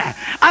phone.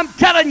 I'm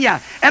telling you.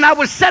 And I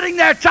was sitting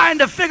there trying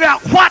to figure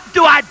out, what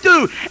do I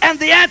do? And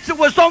the answer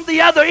was on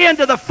the other end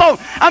of the phone.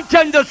 I'm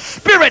telling you, the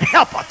Spirit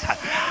helpeth.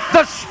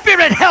 The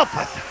Spirit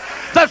helpeth.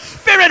 The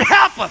Spirit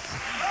helpeth.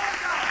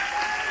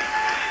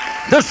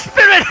 The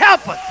Spirit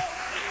helpeth.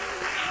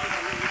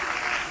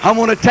 I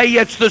want to tell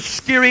you, it's the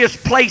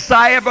scariest place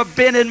I ever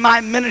been in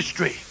my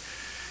ministry.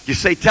 You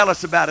say, tell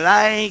us about it.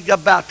 I ain't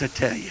about to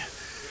tell you.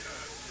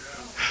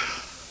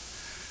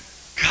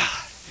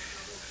 God.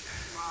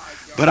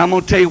 But I'm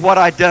going to tell you what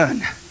I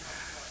done.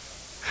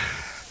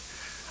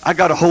 I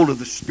got a hold of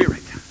the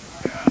Spirit.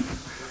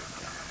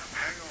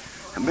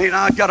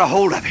 I got a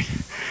hold of it.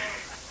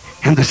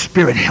 And the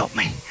Spirit helped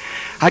me.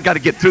 I got to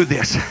get through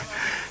this.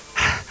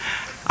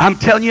 I'm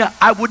telling you,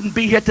 I wouldn't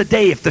be here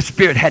today if the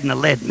Spirit hadn't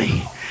led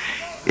me.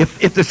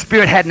 If the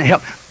Spirit hadn't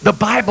helped. The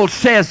Bible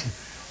says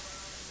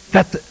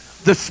that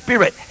the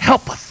Spirit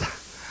helpeth.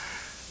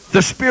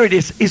 The Spirit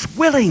is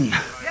willing.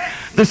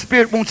 The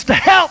Spirit wants to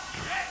help.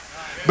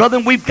 Brother,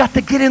 we've got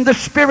to get in the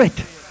Spirit.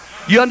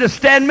 You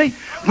understand me?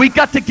 We've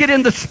got to get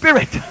in the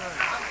Spirit.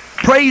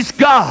 Praise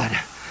God.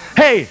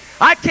 Hey,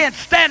 I can't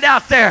stand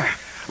out there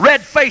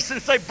red face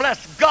and say,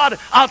 bless God,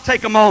 I'll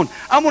take them on.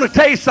 I want to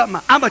tell you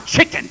something. I'm a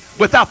chicken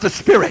without the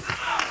Spirit.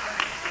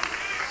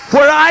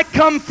 Where I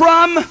come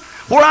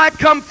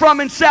from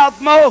in South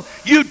Mo,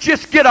 you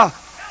just get a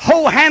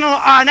hoe handle or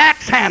an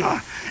axe handle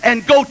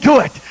and go to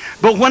it.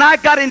 But when I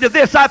got into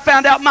this, I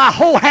found out my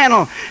hoe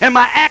handle and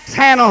my axe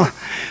handle,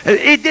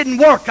 it didn't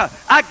work.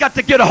 I got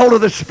to get a hold of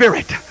the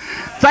Spirit.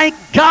 Thank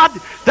God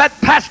that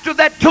pastor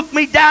that took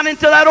me down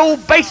into that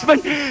old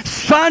basement.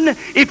 Son,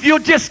 if you'll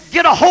just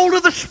get a hold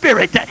of the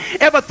Spirit,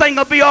 everything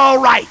will be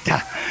all right.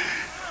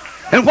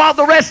 And while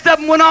the rest of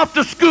them went off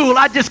to school,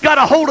 I just got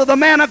a hold of the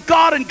man of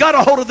God and got a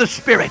hold of the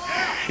Spirit.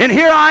 And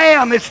here I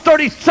am. It's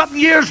 30-something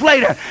years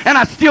later, and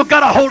I still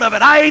got a hold of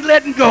it. I ain't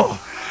letting go.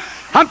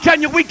 I'm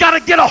telling you, we got to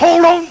get a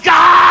hold on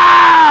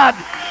God.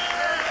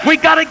 We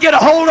got to get a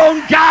hold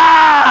on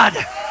God.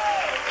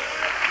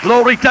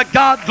 Glory to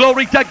God.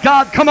 Glory to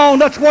God. Come on,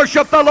 let's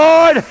worship the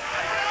Lord.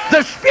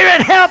 The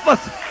Spirit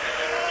helpeth.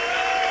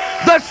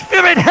 The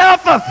Spirit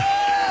helpeth.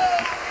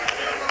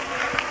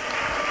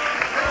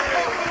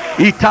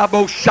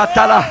 Itabo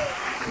shatala.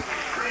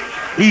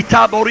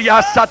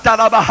 Itaboria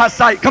satala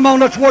bahasai. Come on,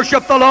 let's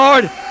worship the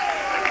Lord.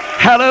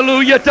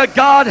 Hallelujah to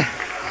God.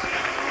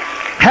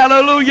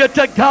 Hallelujah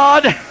to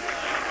God.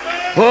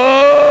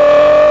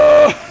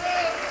 Oh.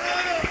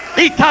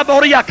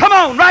 Itaboria. Come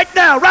on, right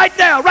now, right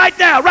now, right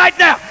now, right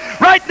now,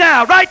 right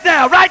now, right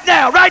now, right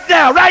now, right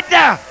now, right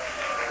now.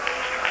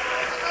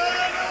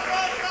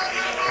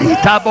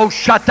 Itabo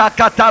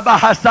shatakata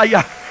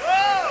bahasaya.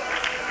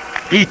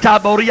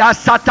 Itaboria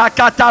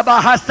satakata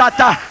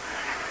bahasata.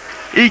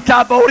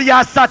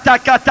 Itaboria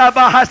satakata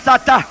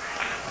bahasata.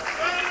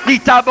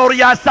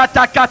 Itaboria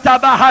satakata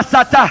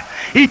bahasata.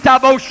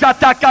 Itabo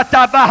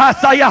shatakata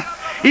bahasaya.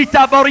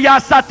 Itaboria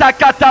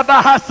satakata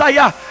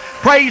bahasaya.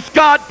 Praise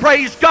God,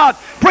 praise God.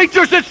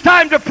 Preachers, it's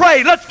time to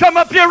pray. Let's come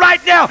up here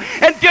right now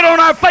and get on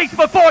our face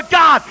before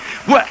God.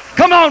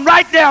 Come on,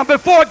 right now,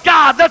 before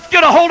God. Let's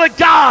get a hold of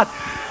God.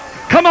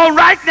 Come on,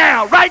 right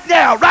now, right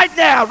now, right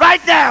now,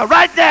 right now,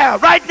 right now,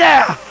 right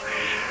now.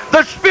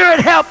 The Spirit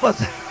help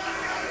us.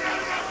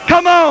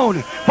 Come on.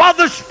 While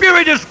the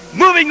Spirit is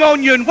moving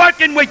on you and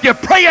working with you,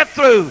 pray it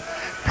through.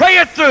 Pray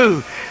it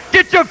through.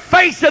 Get your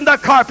face in the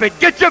carpet.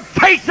 Get your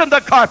face in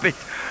the carpet.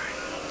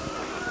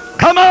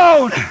 Come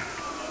on.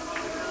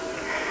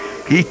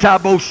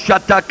 Itabo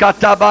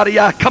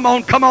shatakatabaria. Come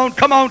on, come on,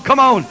 come on, come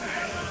on.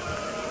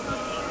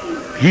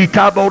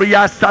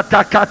 Itaboria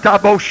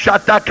satakatabo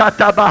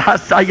shatakata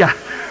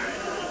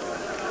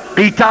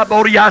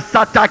Itaboria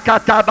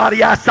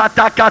satakatabaria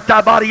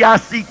satakatabaria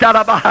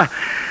sitarabaha.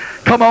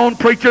 Come on,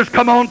 preachers,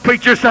 come on,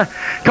 preachers,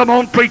 come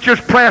on, preachers,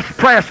 press,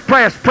 press,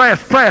 press,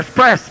 press, press,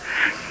 press.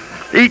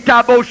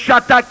 Itabo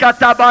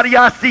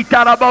shatakatabaria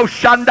sitarabo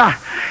shanda.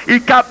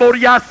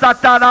 Ikaboria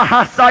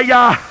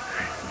satarahasaya.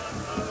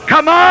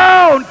 Come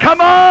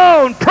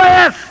on,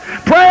 press,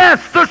 press.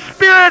 The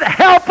Spirit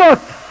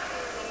helpeth.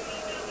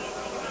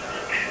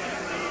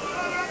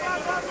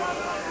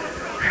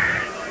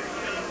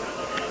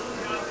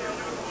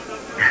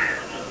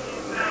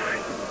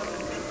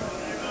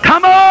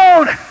 Come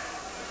on!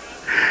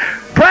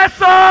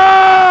 Press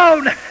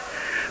on!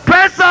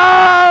 Press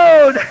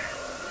on!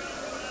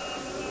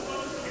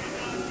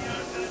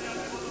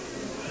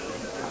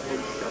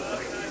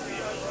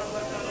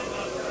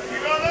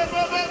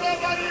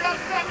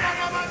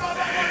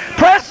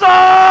 Press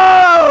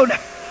on!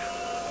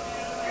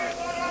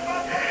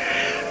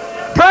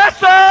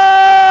 Press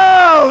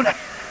on!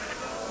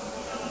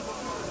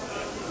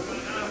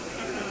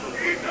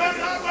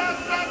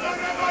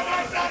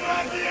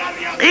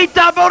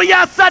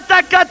 Itaboria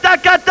satakata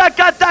kata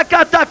kata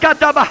kata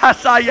kata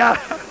bahasaya.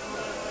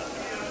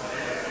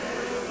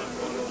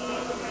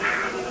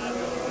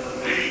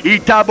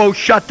 Itabo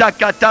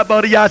shatakata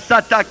boria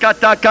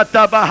satakata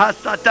kata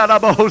bahasata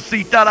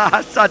rabahosita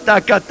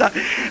rahasata kata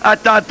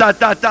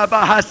atatata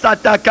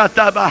bahasata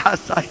kata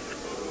bahasai.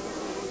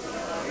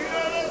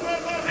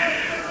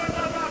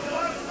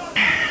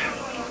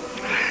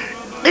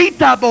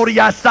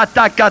 Itaboria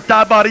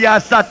satakata boria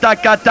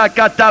satakata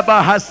kata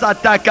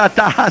bahasata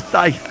kata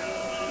hasai.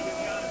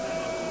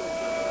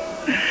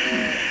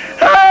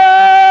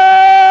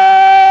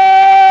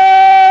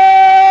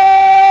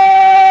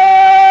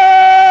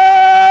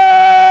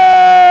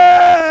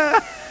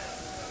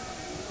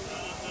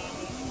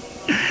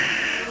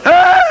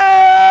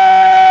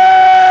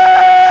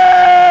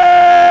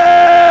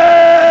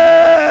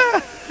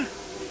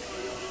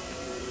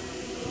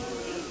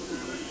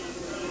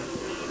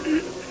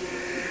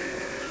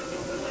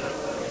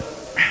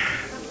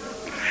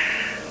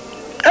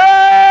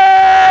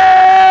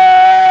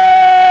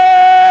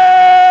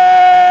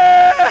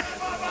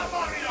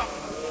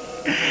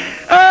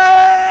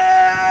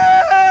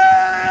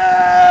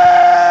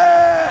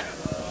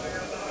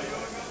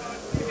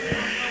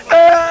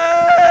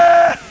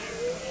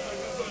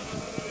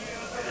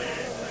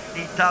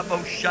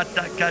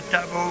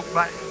 Shatakatabo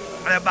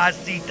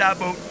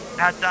Rabasitabo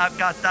Kata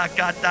Kata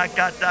Kata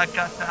Kata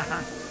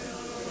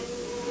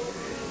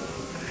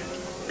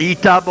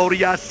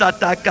Itaboria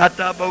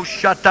Satakatabo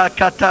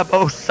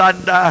Shatakatabo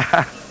Sanda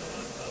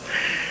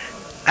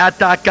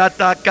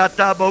Atakata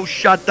Katabo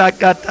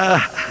Shatakata.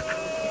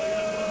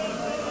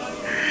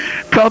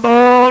 Come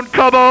on,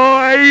 come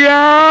on,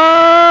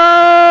 yeah!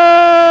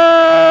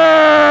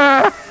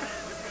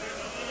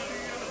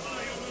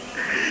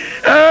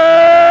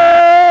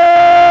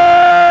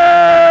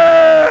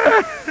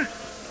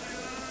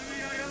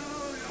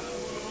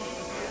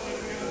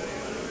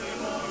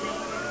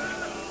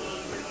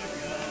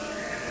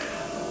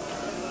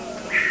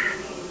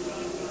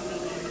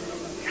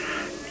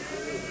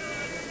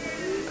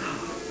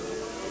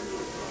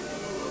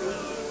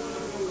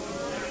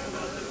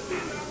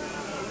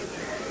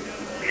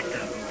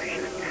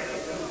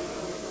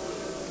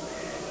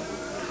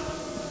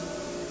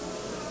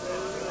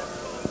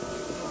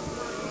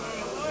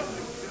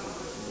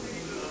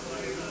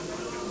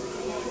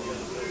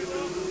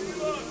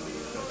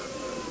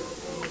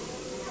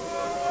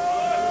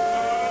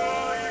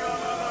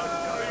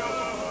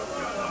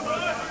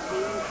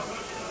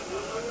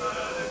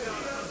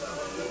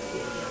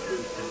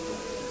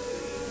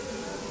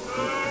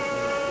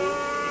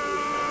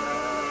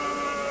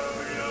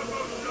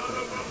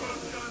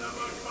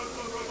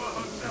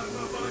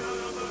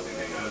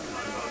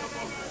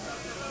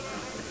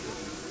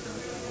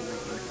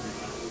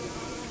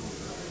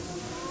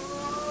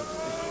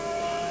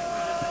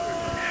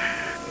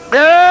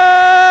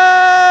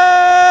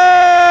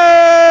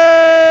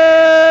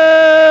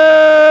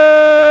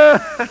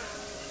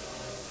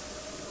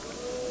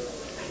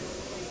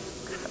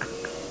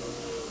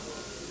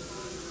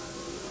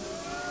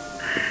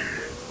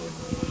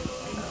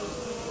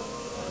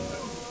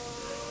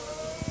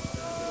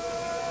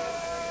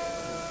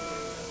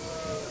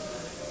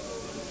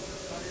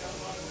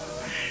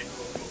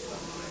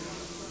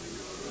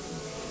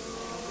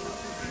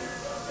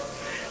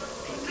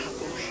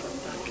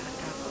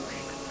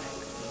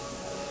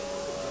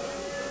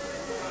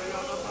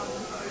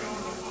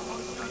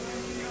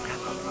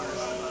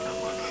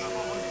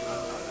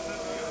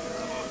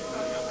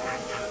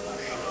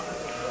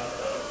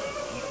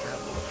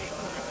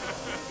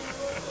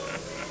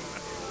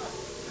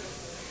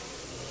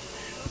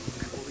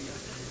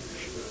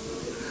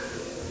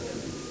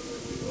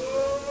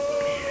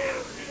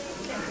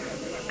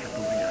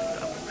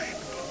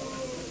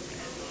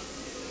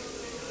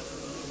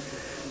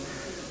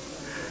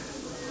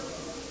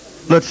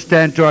 Let's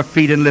stand to our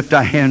feet and lift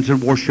our hands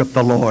and worship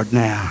the Lord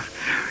now.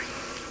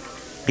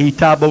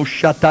 Itabo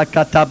shata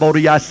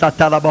kataboria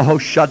satalabaho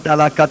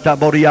shatala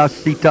kataboria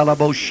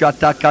sitalabo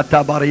shata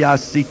kataboria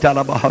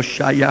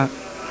sitalabahoshaya.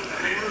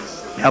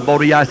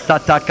 Aboria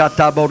sata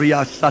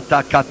kataboria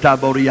sata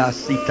kataboria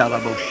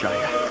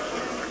sitalaboshaya.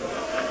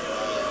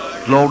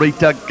 Glory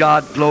to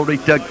God, glory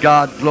to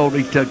God,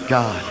 glory to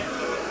God.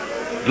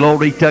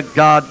 Glory to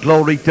God,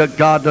 glory to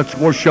God. Let's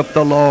worship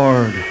the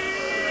Lord.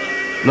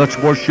 Let's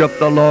worship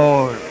the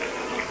Lord.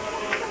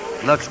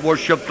 Let's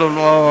worship the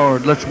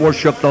Lord. Let's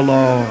worship the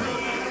Lord.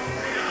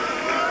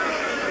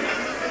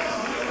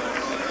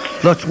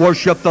 Let's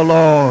worship the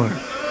Lord.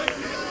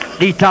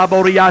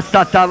 Itaboria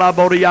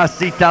satalaboria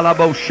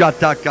sitalabo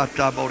shata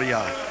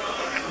kataboria.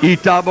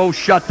 Itabo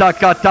shata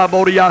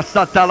kataboria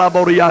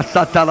satalaboria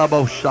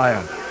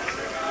satalaboshaya.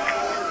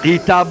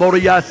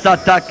 Itaboria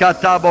sata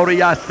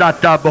kataboria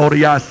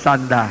sataboria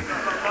sanda.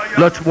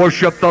 Let's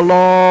worship the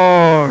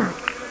Lord.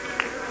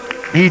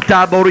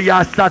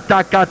 Itaboria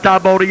sata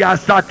kataboria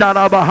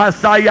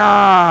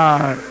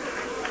satalabahasaya.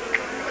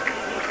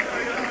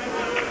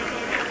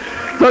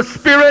 The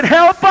Spirit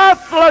help us.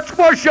 Let's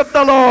worship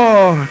the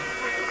Lord.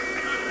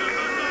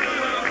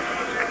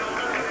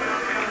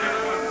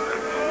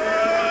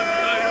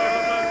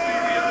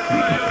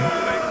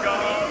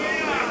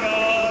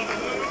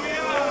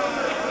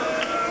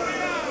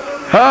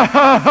 Ha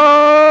ha ha!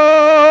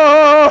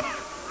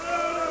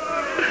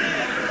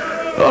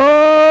 Oh,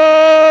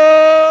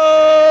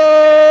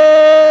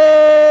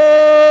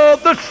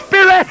 the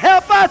Spirit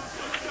help us.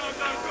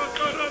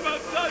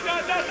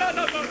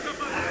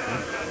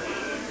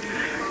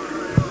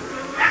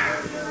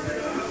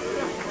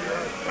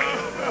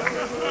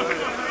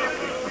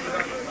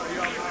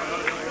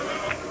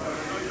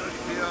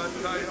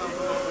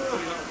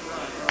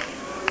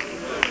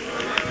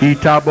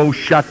 Itabo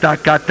shata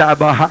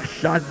kataba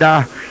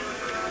hasada.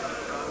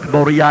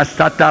 Boria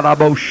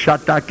satarabo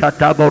shata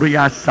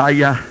kataboria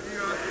saya.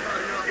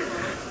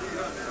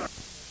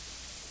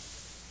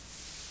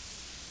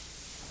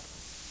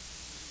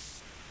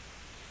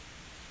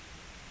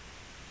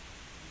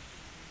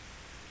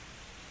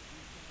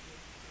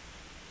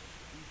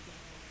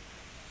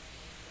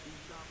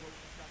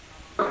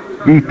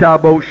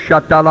 Itabo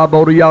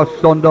shatalaboria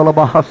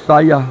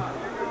sondolabahasaya.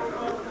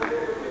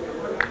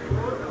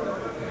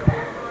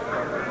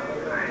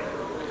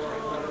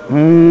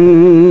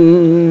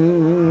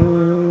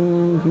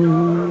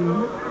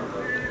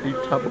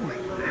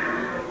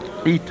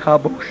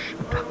 Itabo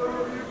shata.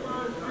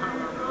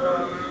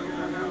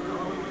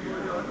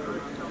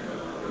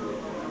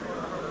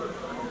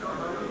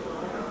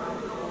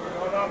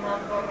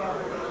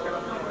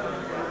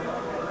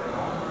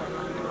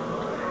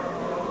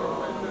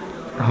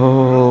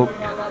 Oh,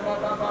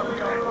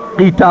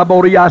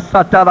 Itaboria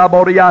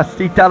satalaboria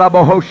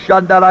sitalaboho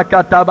shandala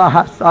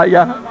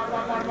katabahasaya.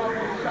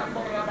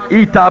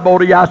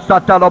 Itaboria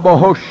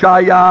satalaboho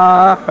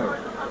shaya.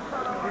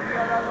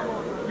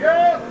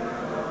 Yes.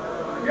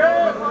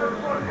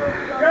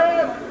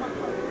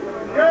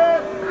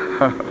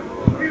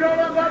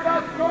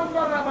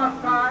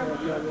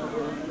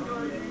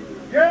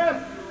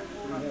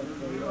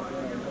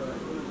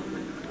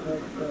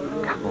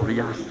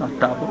 Kaboria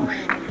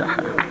sataboshata.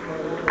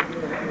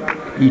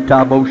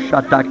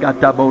 Itaboshata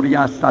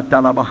kataboria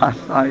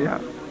satalabahasaya.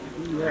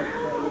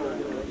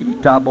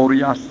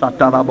 Itaboria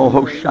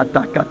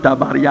satalabohoshata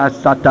katabaria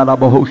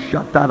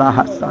satalabohoshata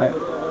rahasaya.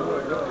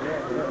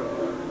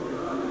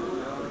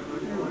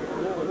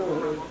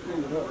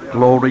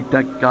 Glory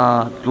to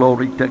God,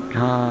 glory to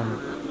God.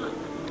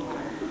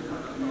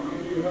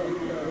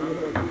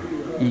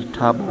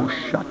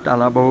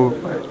 Itaboshatalabo.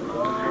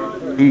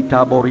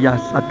 Itaboria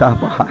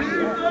satabahas.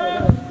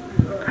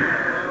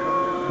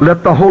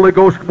 Let the Holy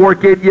Ghost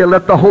work in you.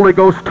 Let the Holy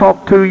Ghost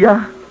talk to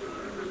you.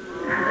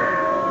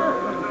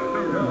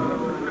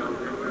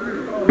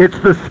 It's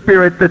the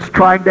Spirit that's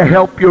trying to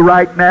help you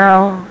right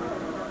now.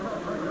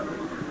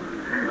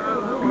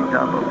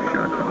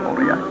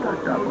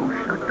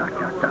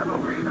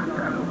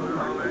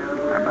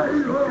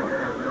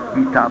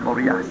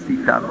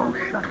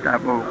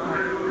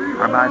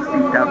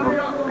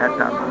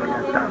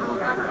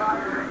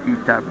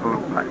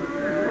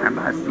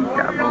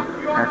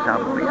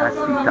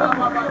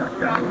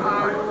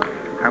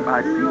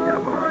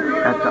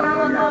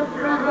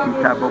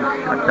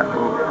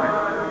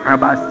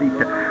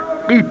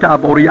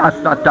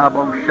 Itaboriasa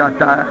tabo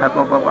shata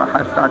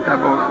hasata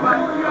bo.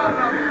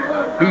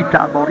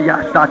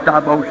 Itaboriasa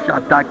tabo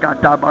shata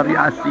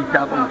kataboriasi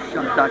tabo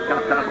shata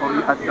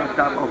kataboriasa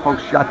tabo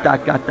shata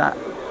kata.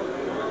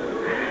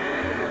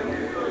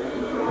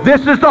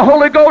 This is the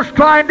Holy Ghost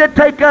trying to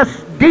take us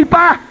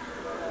deeper.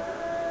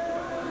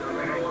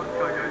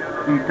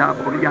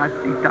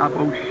 Itaboriasi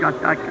tabo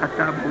shata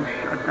katabo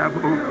shata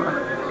bo.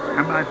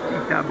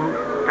 Amasitabo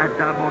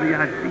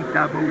kataboriasi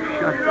tabo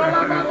shata.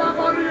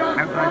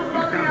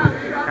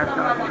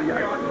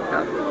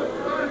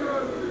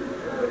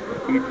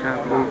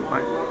 Itabo,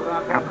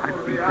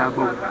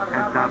 Amasitabo,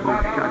 Atabo,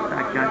 Shata,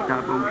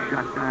 Katabo,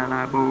 Shata,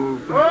 Labo,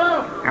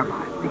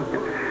 Amasita,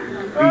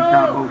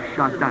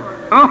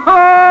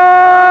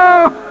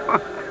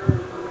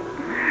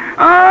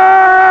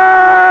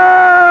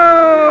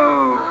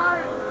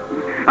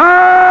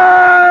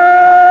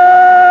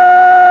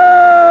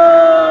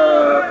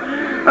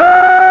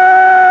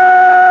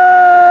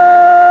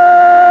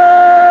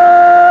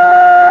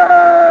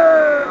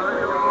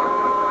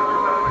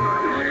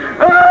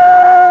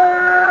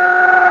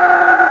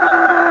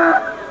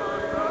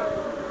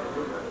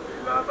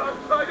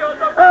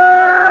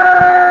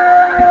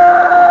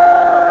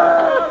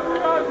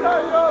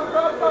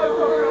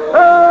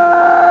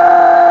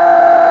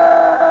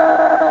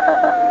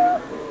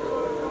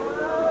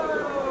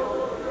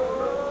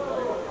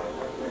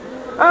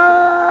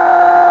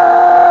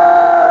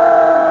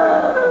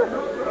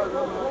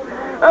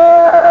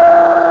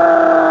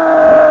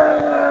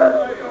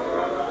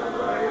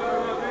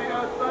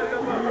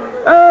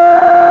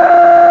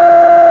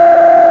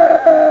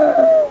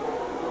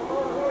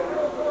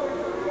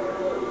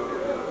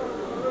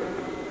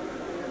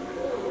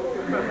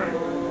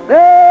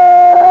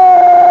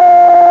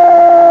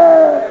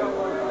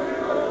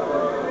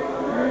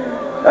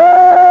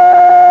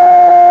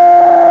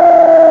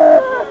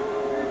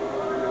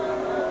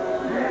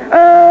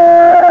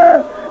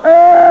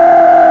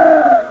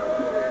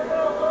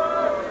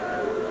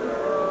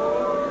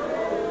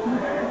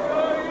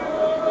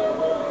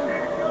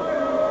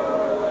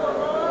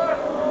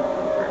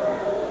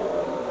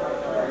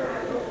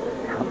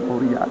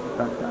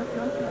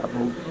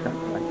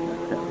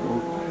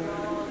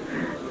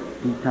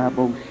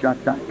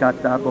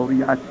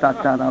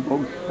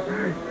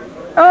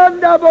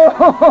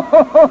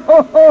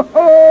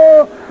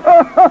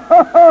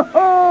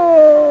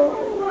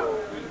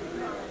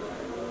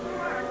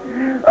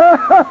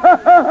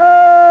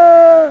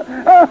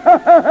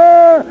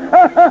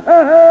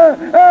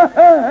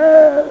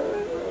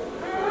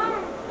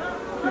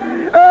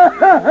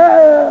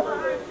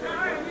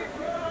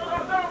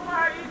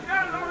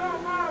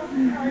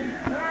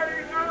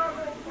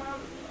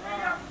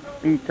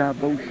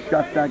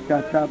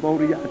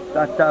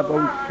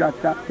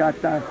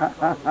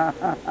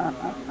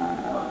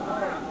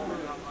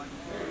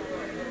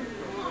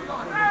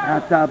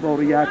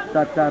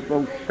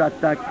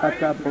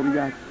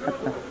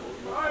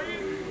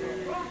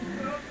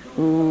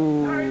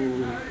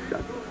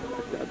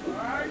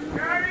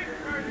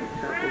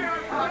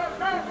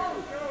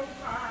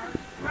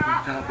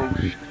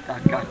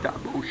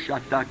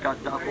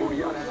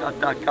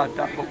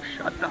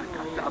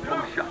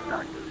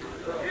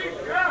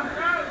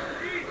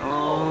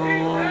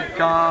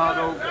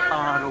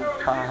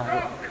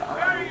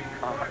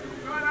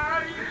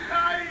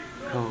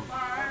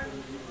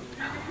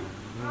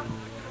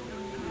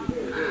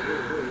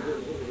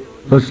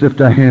 Let's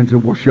lift our hands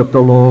and worship the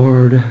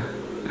Lord.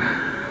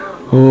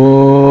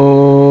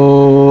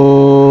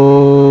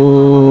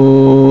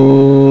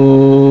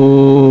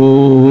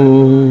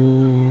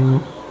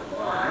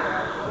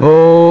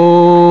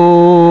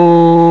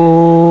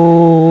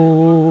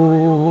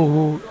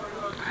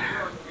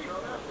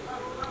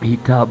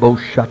 Itabo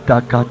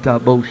shata kata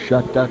bo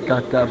shata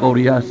kata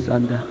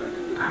boriasanda.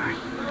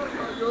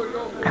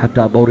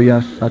 Kata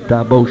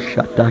boriasata bo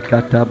shata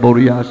kata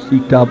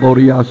boriasita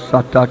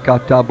boriasata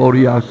kata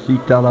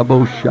boriasita la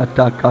bo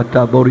shata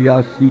kata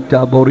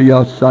boriasita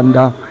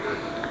boriasanda.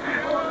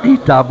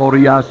 Ita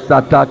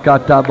boriasata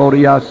kata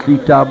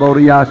boriasita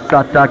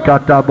boriasata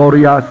kata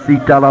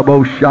boriasita la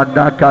bo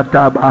shata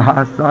kata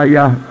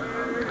bahasaya.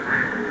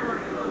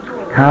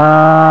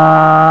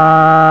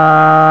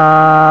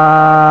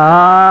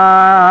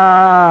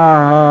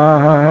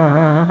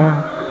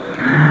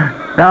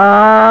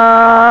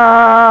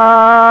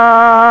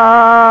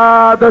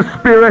 The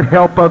Spirit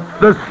helpeth,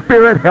 the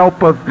Spirit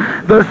helpeth,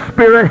 the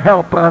Spirit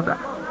helpeth.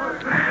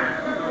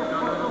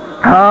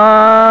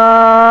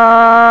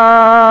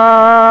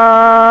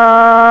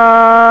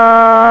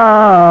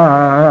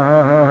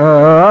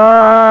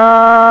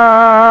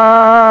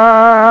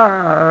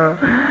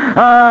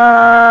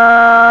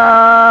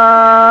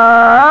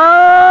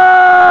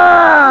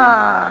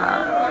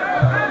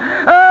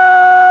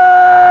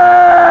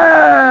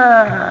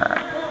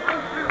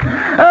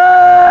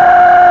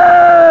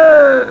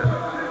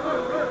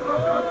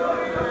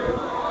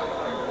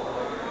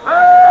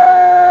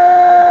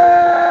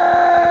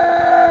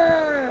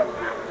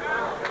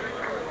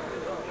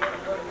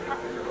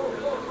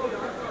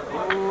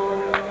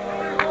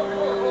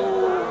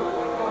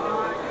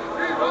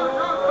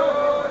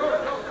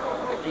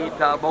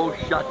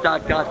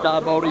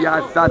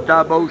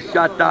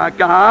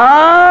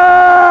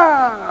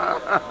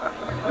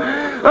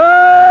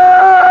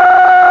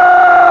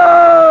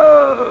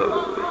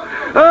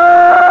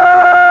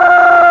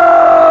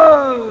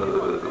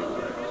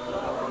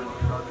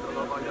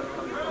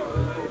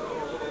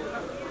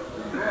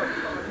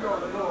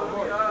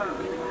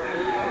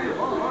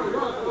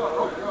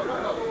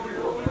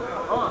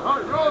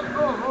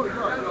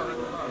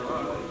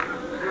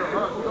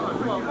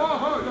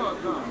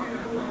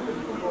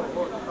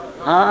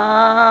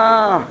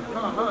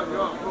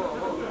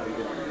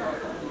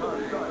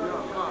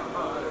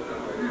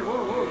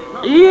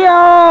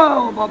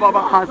 Iyo baba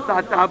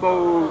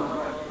bahasatabo.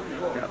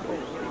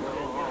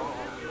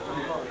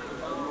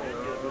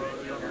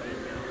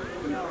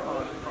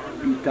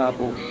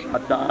 Itabo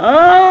shata.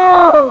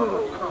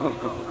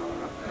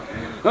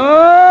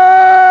 Oh!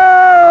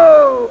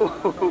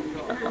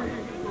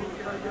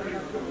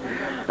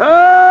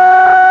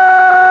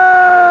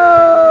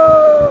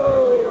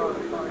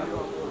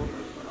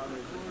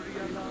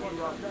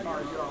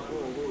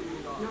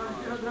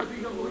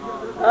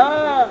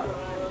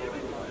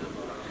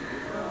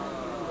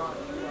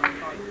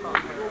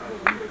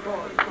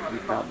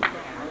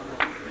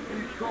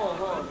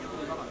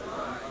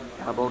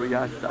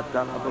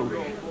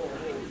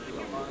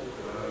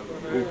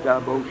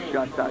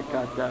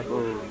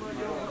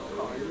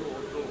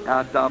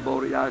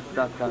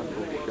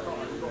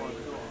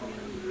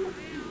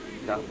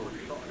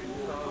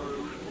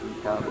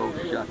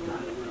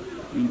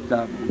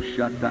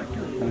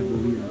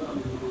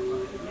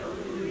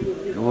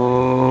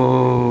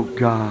 Oh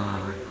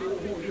God.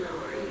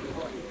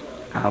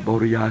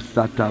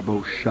 Aboriasata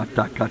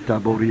boshata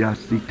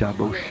kataboriasita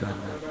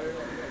boshana.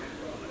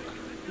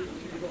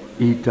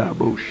 Ita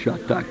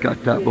boshata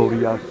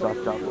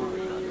kataboriasata boshana.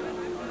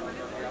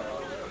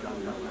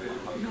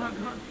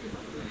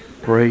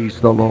 Praise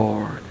the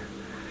Lord.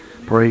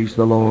 Praise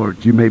the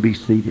Lord. You may be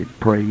seated.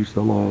 Praise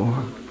the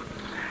Lord.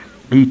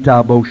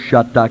 Ita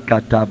boshata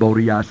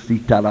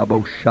kataboriasita la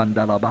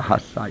boshanda la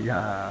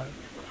bahasaya.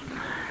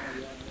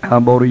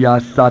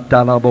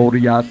 Amoriasata la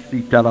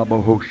boriasita la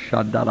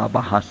bohoshanda la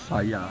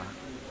bahasaya.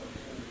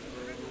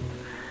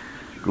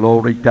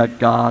 Glory to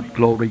God,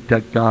 glory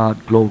to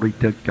God, glory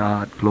to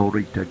God,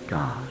 glory to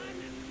God.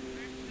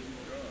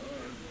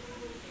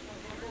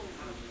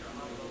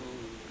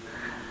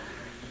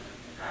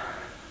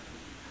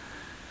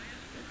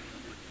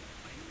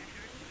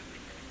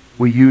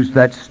 We use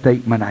that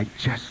statement, I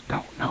just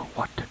don't know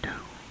what to do.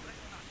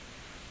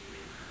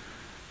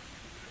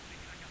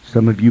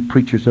 Some of you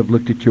preachers have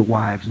looked at your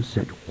wives and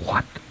said,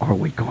 what are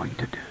we going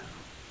to do?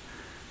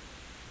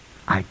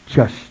 I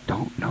just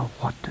don't know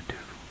what to do.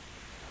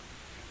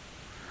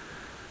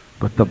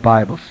 But the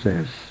Bible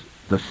says,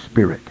 the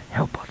Spirit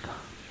helpeth.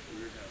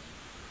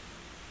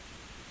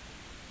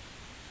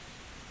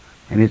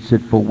 And it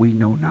said, for we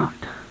know not.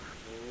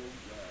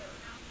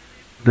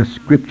 The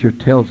Scripture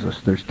tells us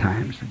there's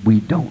times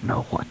we don't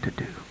know what to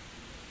do.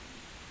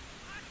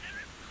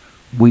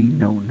 We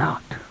know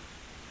not.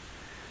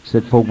 It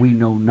said, for we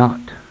know not.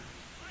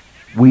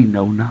 We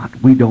know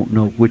not. We don't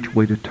know which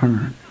way to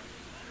turn.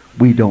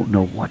 We don't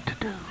know what to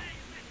do.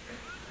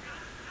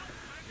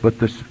 But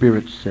the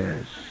Spirit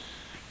says,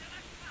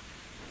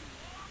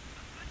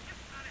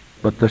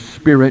 but the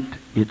Spirit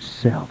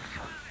itself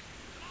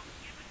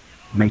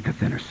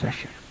maketh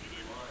intercession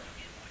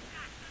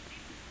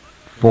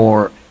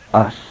for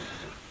us.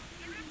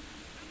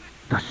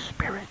 The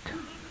Spirit.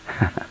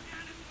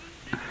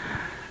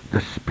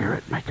 The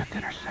Spirit maketh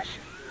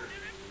intercession.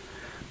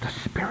 The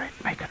Spirit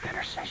maketh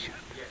intercession.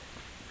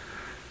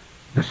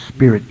 The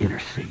Spirit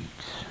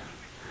intercedes.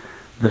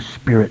 The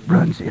Spirit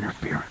runs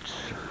interference.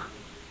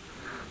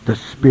 The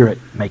Spirit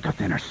maketh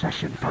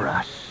intercession for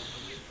us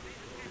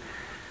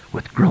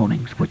with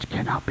groanings which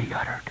cannot be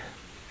uttered.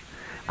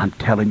 I'm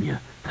telling you,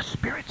 the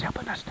Spirit's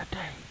helping us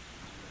today.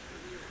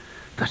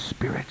 The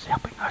Spirit's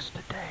helping us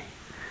today.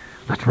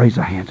 Let's raise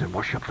our hands and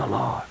worship the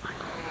Lord.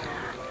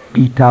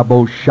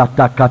 Itabo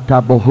shata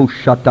katabo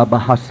shata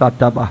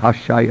bahasata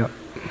bahashaya.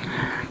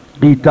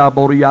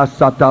 Itaboria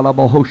sata la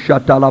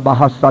bohoshata la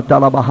bahasata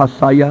la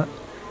bahasaya.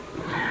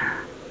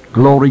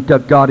 Glory to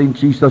God in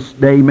Jesus'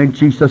 name, in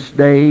Jesus'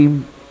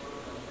 name.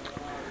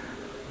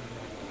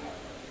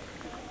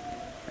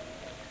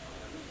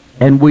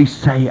 And we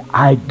say,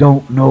 I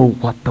don't know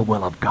what the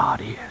will of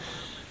God is.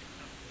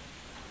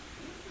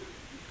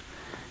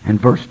 And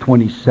verse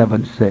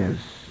 27 says,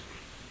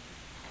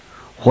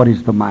 what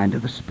is the mind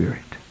of the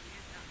Spirit?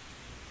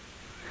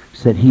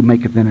 Said he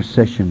maketh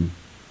intercession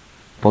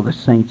for the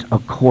saints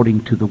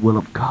according to the will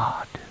of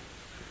God.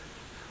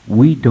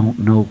 We don't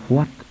know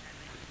what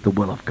the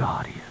will of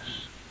God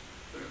is,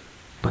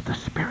 but the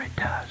Spirit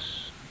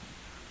does.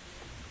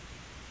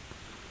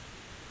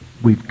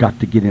 We've got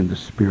to get in the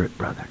Spirit,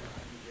 brother.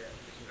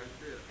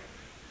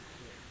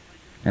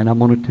 And I'm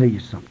going to tell you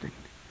something.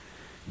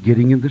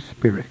 Getting in the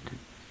Spirit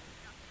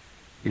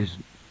is,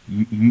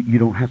 you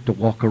don't have to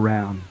walk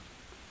around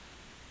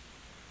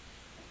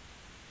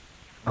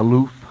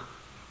aloof.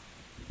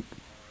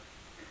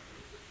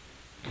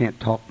 Can't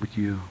talk with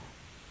you.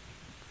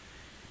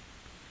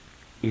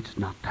 It's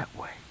not that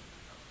way.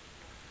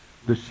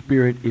 The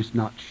Spirit is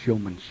not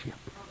showmanship.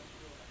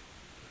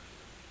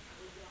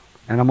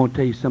 And I'm going to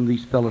tell you, some of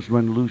these fellas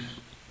run loose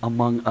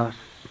among us.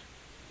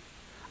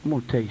 I'm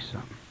going to tell you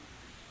something.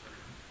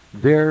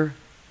 Their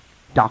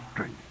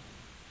doctrine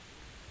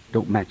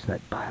don't match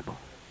that Bible.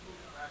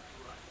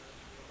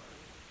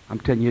 I'm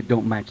telling you, it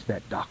don't match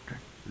that doctrine,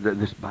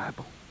 this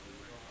Bible.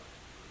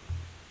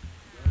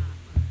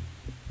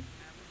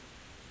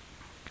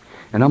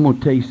 And I'm going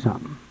to tell you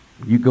something.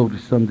 You go to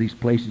some of these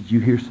places,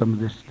 you hear some of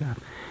this stuff,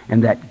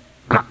 and that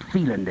gut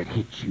feeling that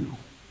hits you,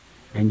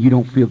 and you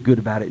don't feel good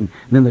about it. And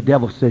then the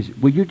devil says,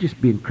 well, you're just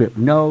being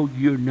critical. No,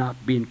 you're not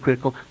being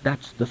critical.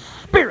 That's the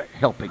Spirit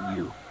helping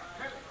you.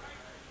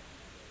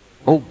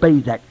 Obey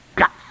that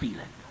gut feeling.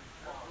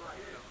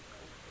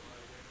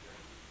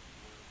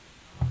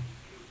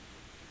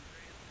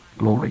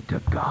 Glory to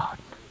God.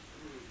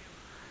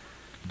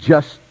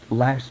 Just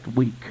last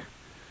week,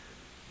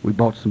 we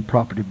bought some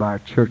property by our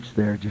church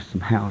there, just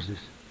some houses.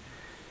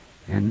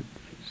 And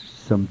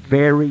some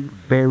very,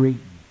 very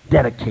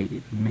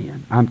dedicated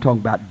men, I'm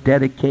talking about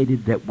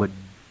dedicated that would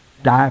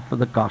die for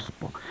the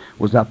gospel,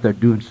 was out there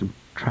doing some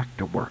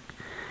tractor work.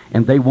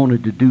 And they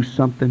wanted to do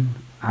something,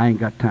 I ain't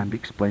got time to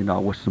explain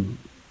all, with some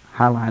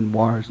highline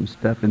wires and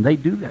stuff, and they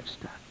do that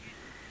stuff.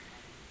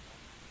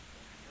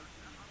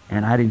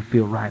 And I didn't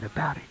feel right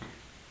about it.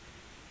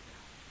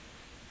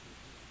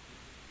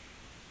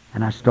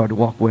 And I started to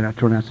walk away, and I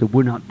turned around and said,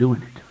 we're not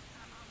doing it.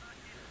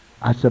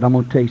 I said, I'm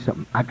going to tell you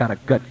something. I got a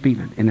gut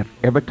feeling, and if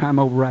every time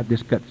I override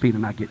this gut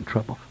feeling, I get in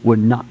trouble. We're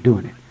not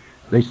doing it.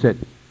 They said,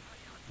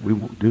 we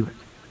won't do it.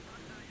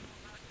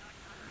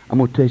 I'm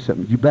going to tell you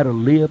something. You better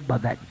live by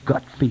that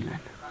gut feeling.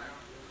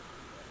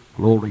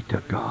 Glory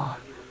to God.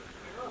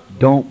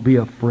 Don't be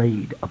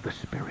afraid of the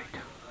Spirit.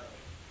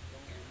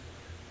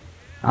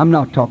 I'm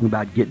not talking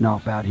about getting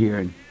off out here,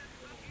 and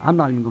I'm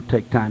not even going to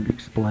take time to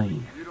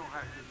explain.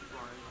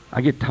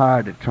 I get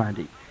tired of trying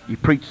to, you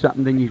preach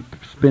something, then you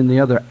spend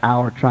the other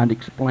hour trying to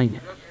explain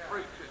it.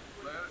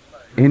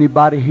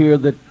 Anybody here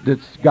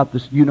that's got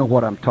this, you know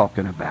what I'm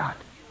talking about.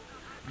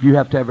 If you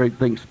have to have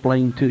everything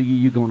explained to you,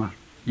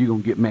 you're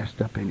gonna get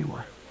messed up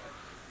anyway.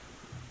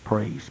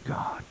 Praise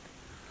God.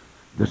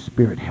 The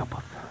Spirit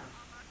helpeth.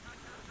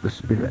 The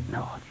Spirit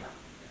knoweth.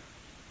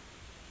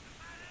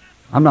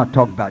 I'm not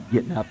talking about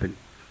getting up and,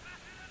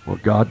 well,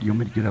 God, do you want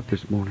me to get up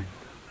this morning?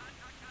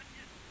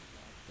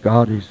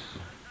 God is,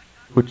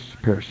 which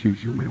pair of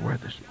shoes you want me to wear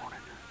this morning?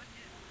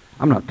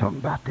 I'm not talking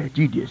about that.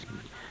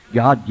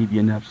 God give you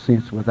enough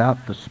sense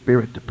without the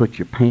Spirit to put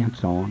your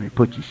pants on and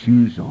put your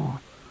shoes on.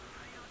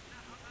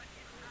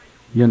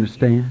 You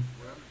understand?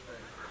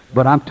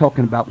 But I'm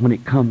talking about when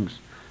it comes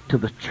to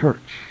the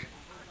church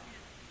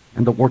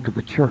and the work of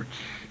the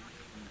church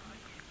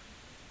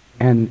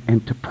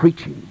and to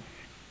preaching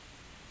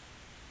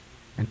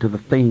and to the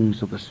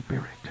things of the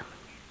Spirit.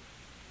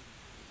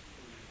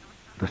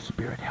 The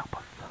Spirit helpeth.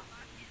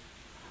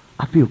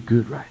 I feel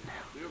good right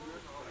now.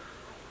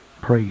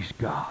 Praise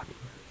God.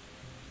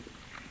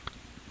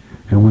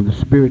 And when the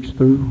Spirit's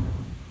through,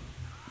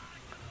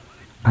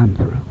 I'm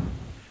through.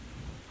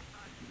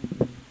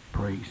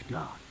 Praise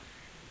God.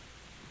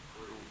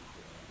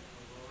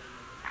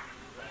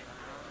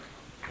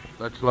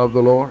 Let's love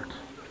the Lord.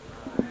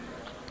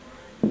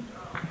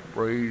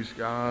 Praise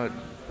God.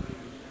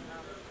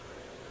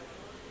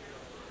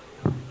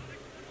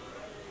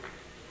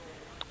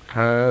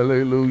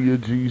 Hallelujah,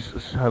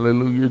 Jesus.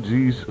 Hallelujah,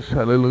 Jesus.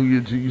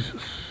 Hallelujah,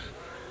 Jesus.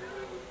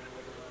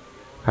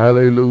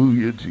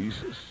 Hallelujah,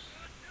 Jesus.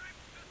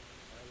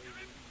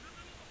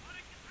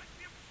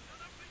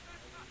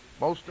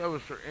 Most of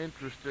us are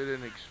interested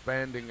in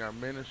expanding our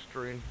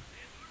ministry.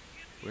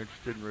 We're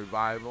interested in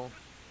revival,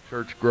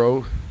 church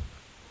growth.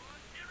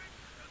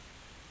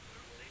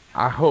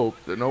 I hope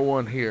that no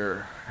one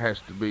here has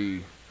to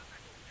be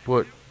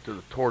put to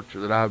the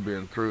torture that I've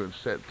been through and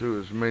sat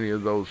through as many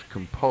of those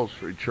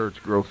compulsory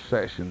church growth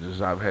sessions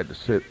as I've had to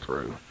sit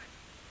through.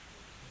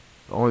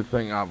 The only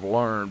thing I've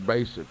learned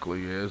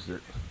basically is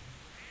that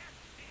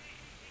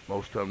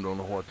most of them don't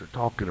know what they're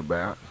talking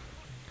about.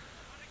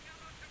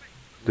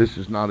 This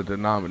is not a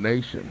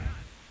denomination.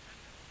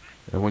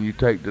 And when you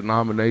take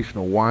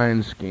denominational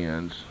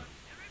wineskins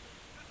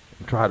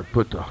and try to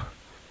put the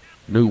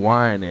new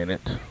wine in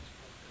it,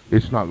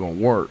 it's not going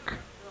to work.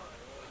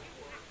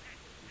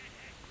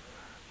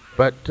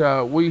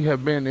 But we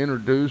have been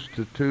introduced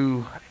to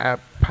two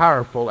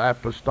powerful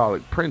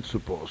apostolic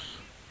principles.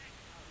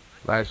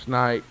 Last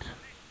night,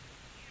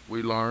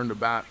 we learned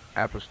about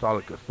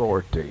apostolic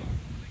authority.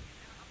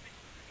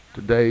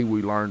 Today,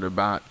 we learned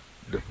about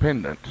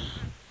dependence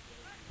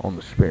on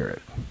the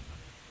Spirit.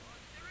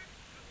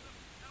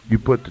 You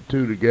put the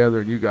two together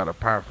and you got a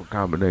powerful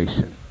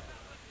combination.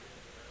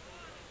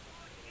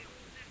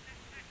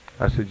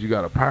 I said, you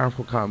got a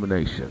powerful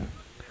combination.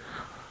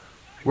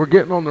 We're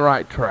getting on the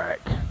right track.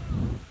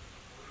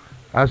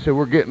 I said,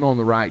 we're getting on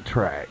the right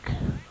track.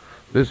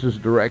 This is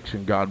the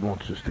direction God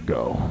wants us to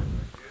go.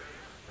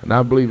 And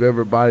I believe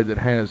everybody that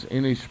has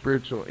any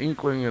spiritual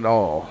inkling at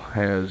all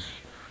has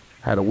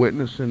had a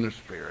witness in their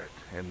spirit.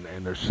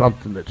 And there's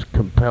something that's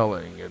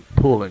compelling and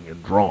pulling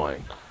and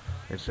drawing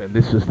and saying,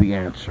 this is the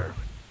answer.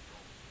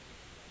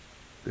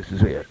 This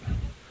is it.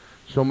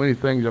 So many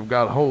things I've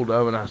got a hold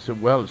of, and I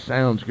said, well, it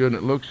sounds good and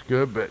it looks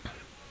good, but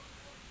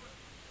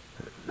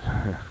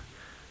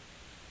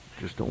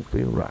just don't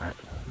feel right.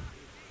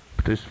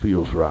 But this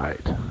feels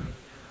right.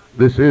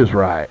 This is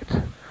right.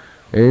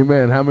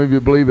 Amen. How many of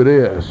you believe it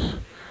is?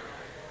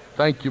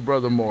 Thank you,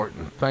 Brother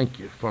Morton. Thank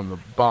you from the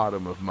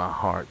bottom of my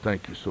heart.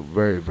 Thank you so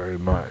very, very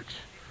much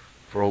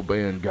for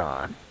obeying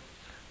God.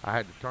 I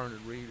had to turn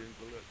and read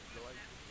into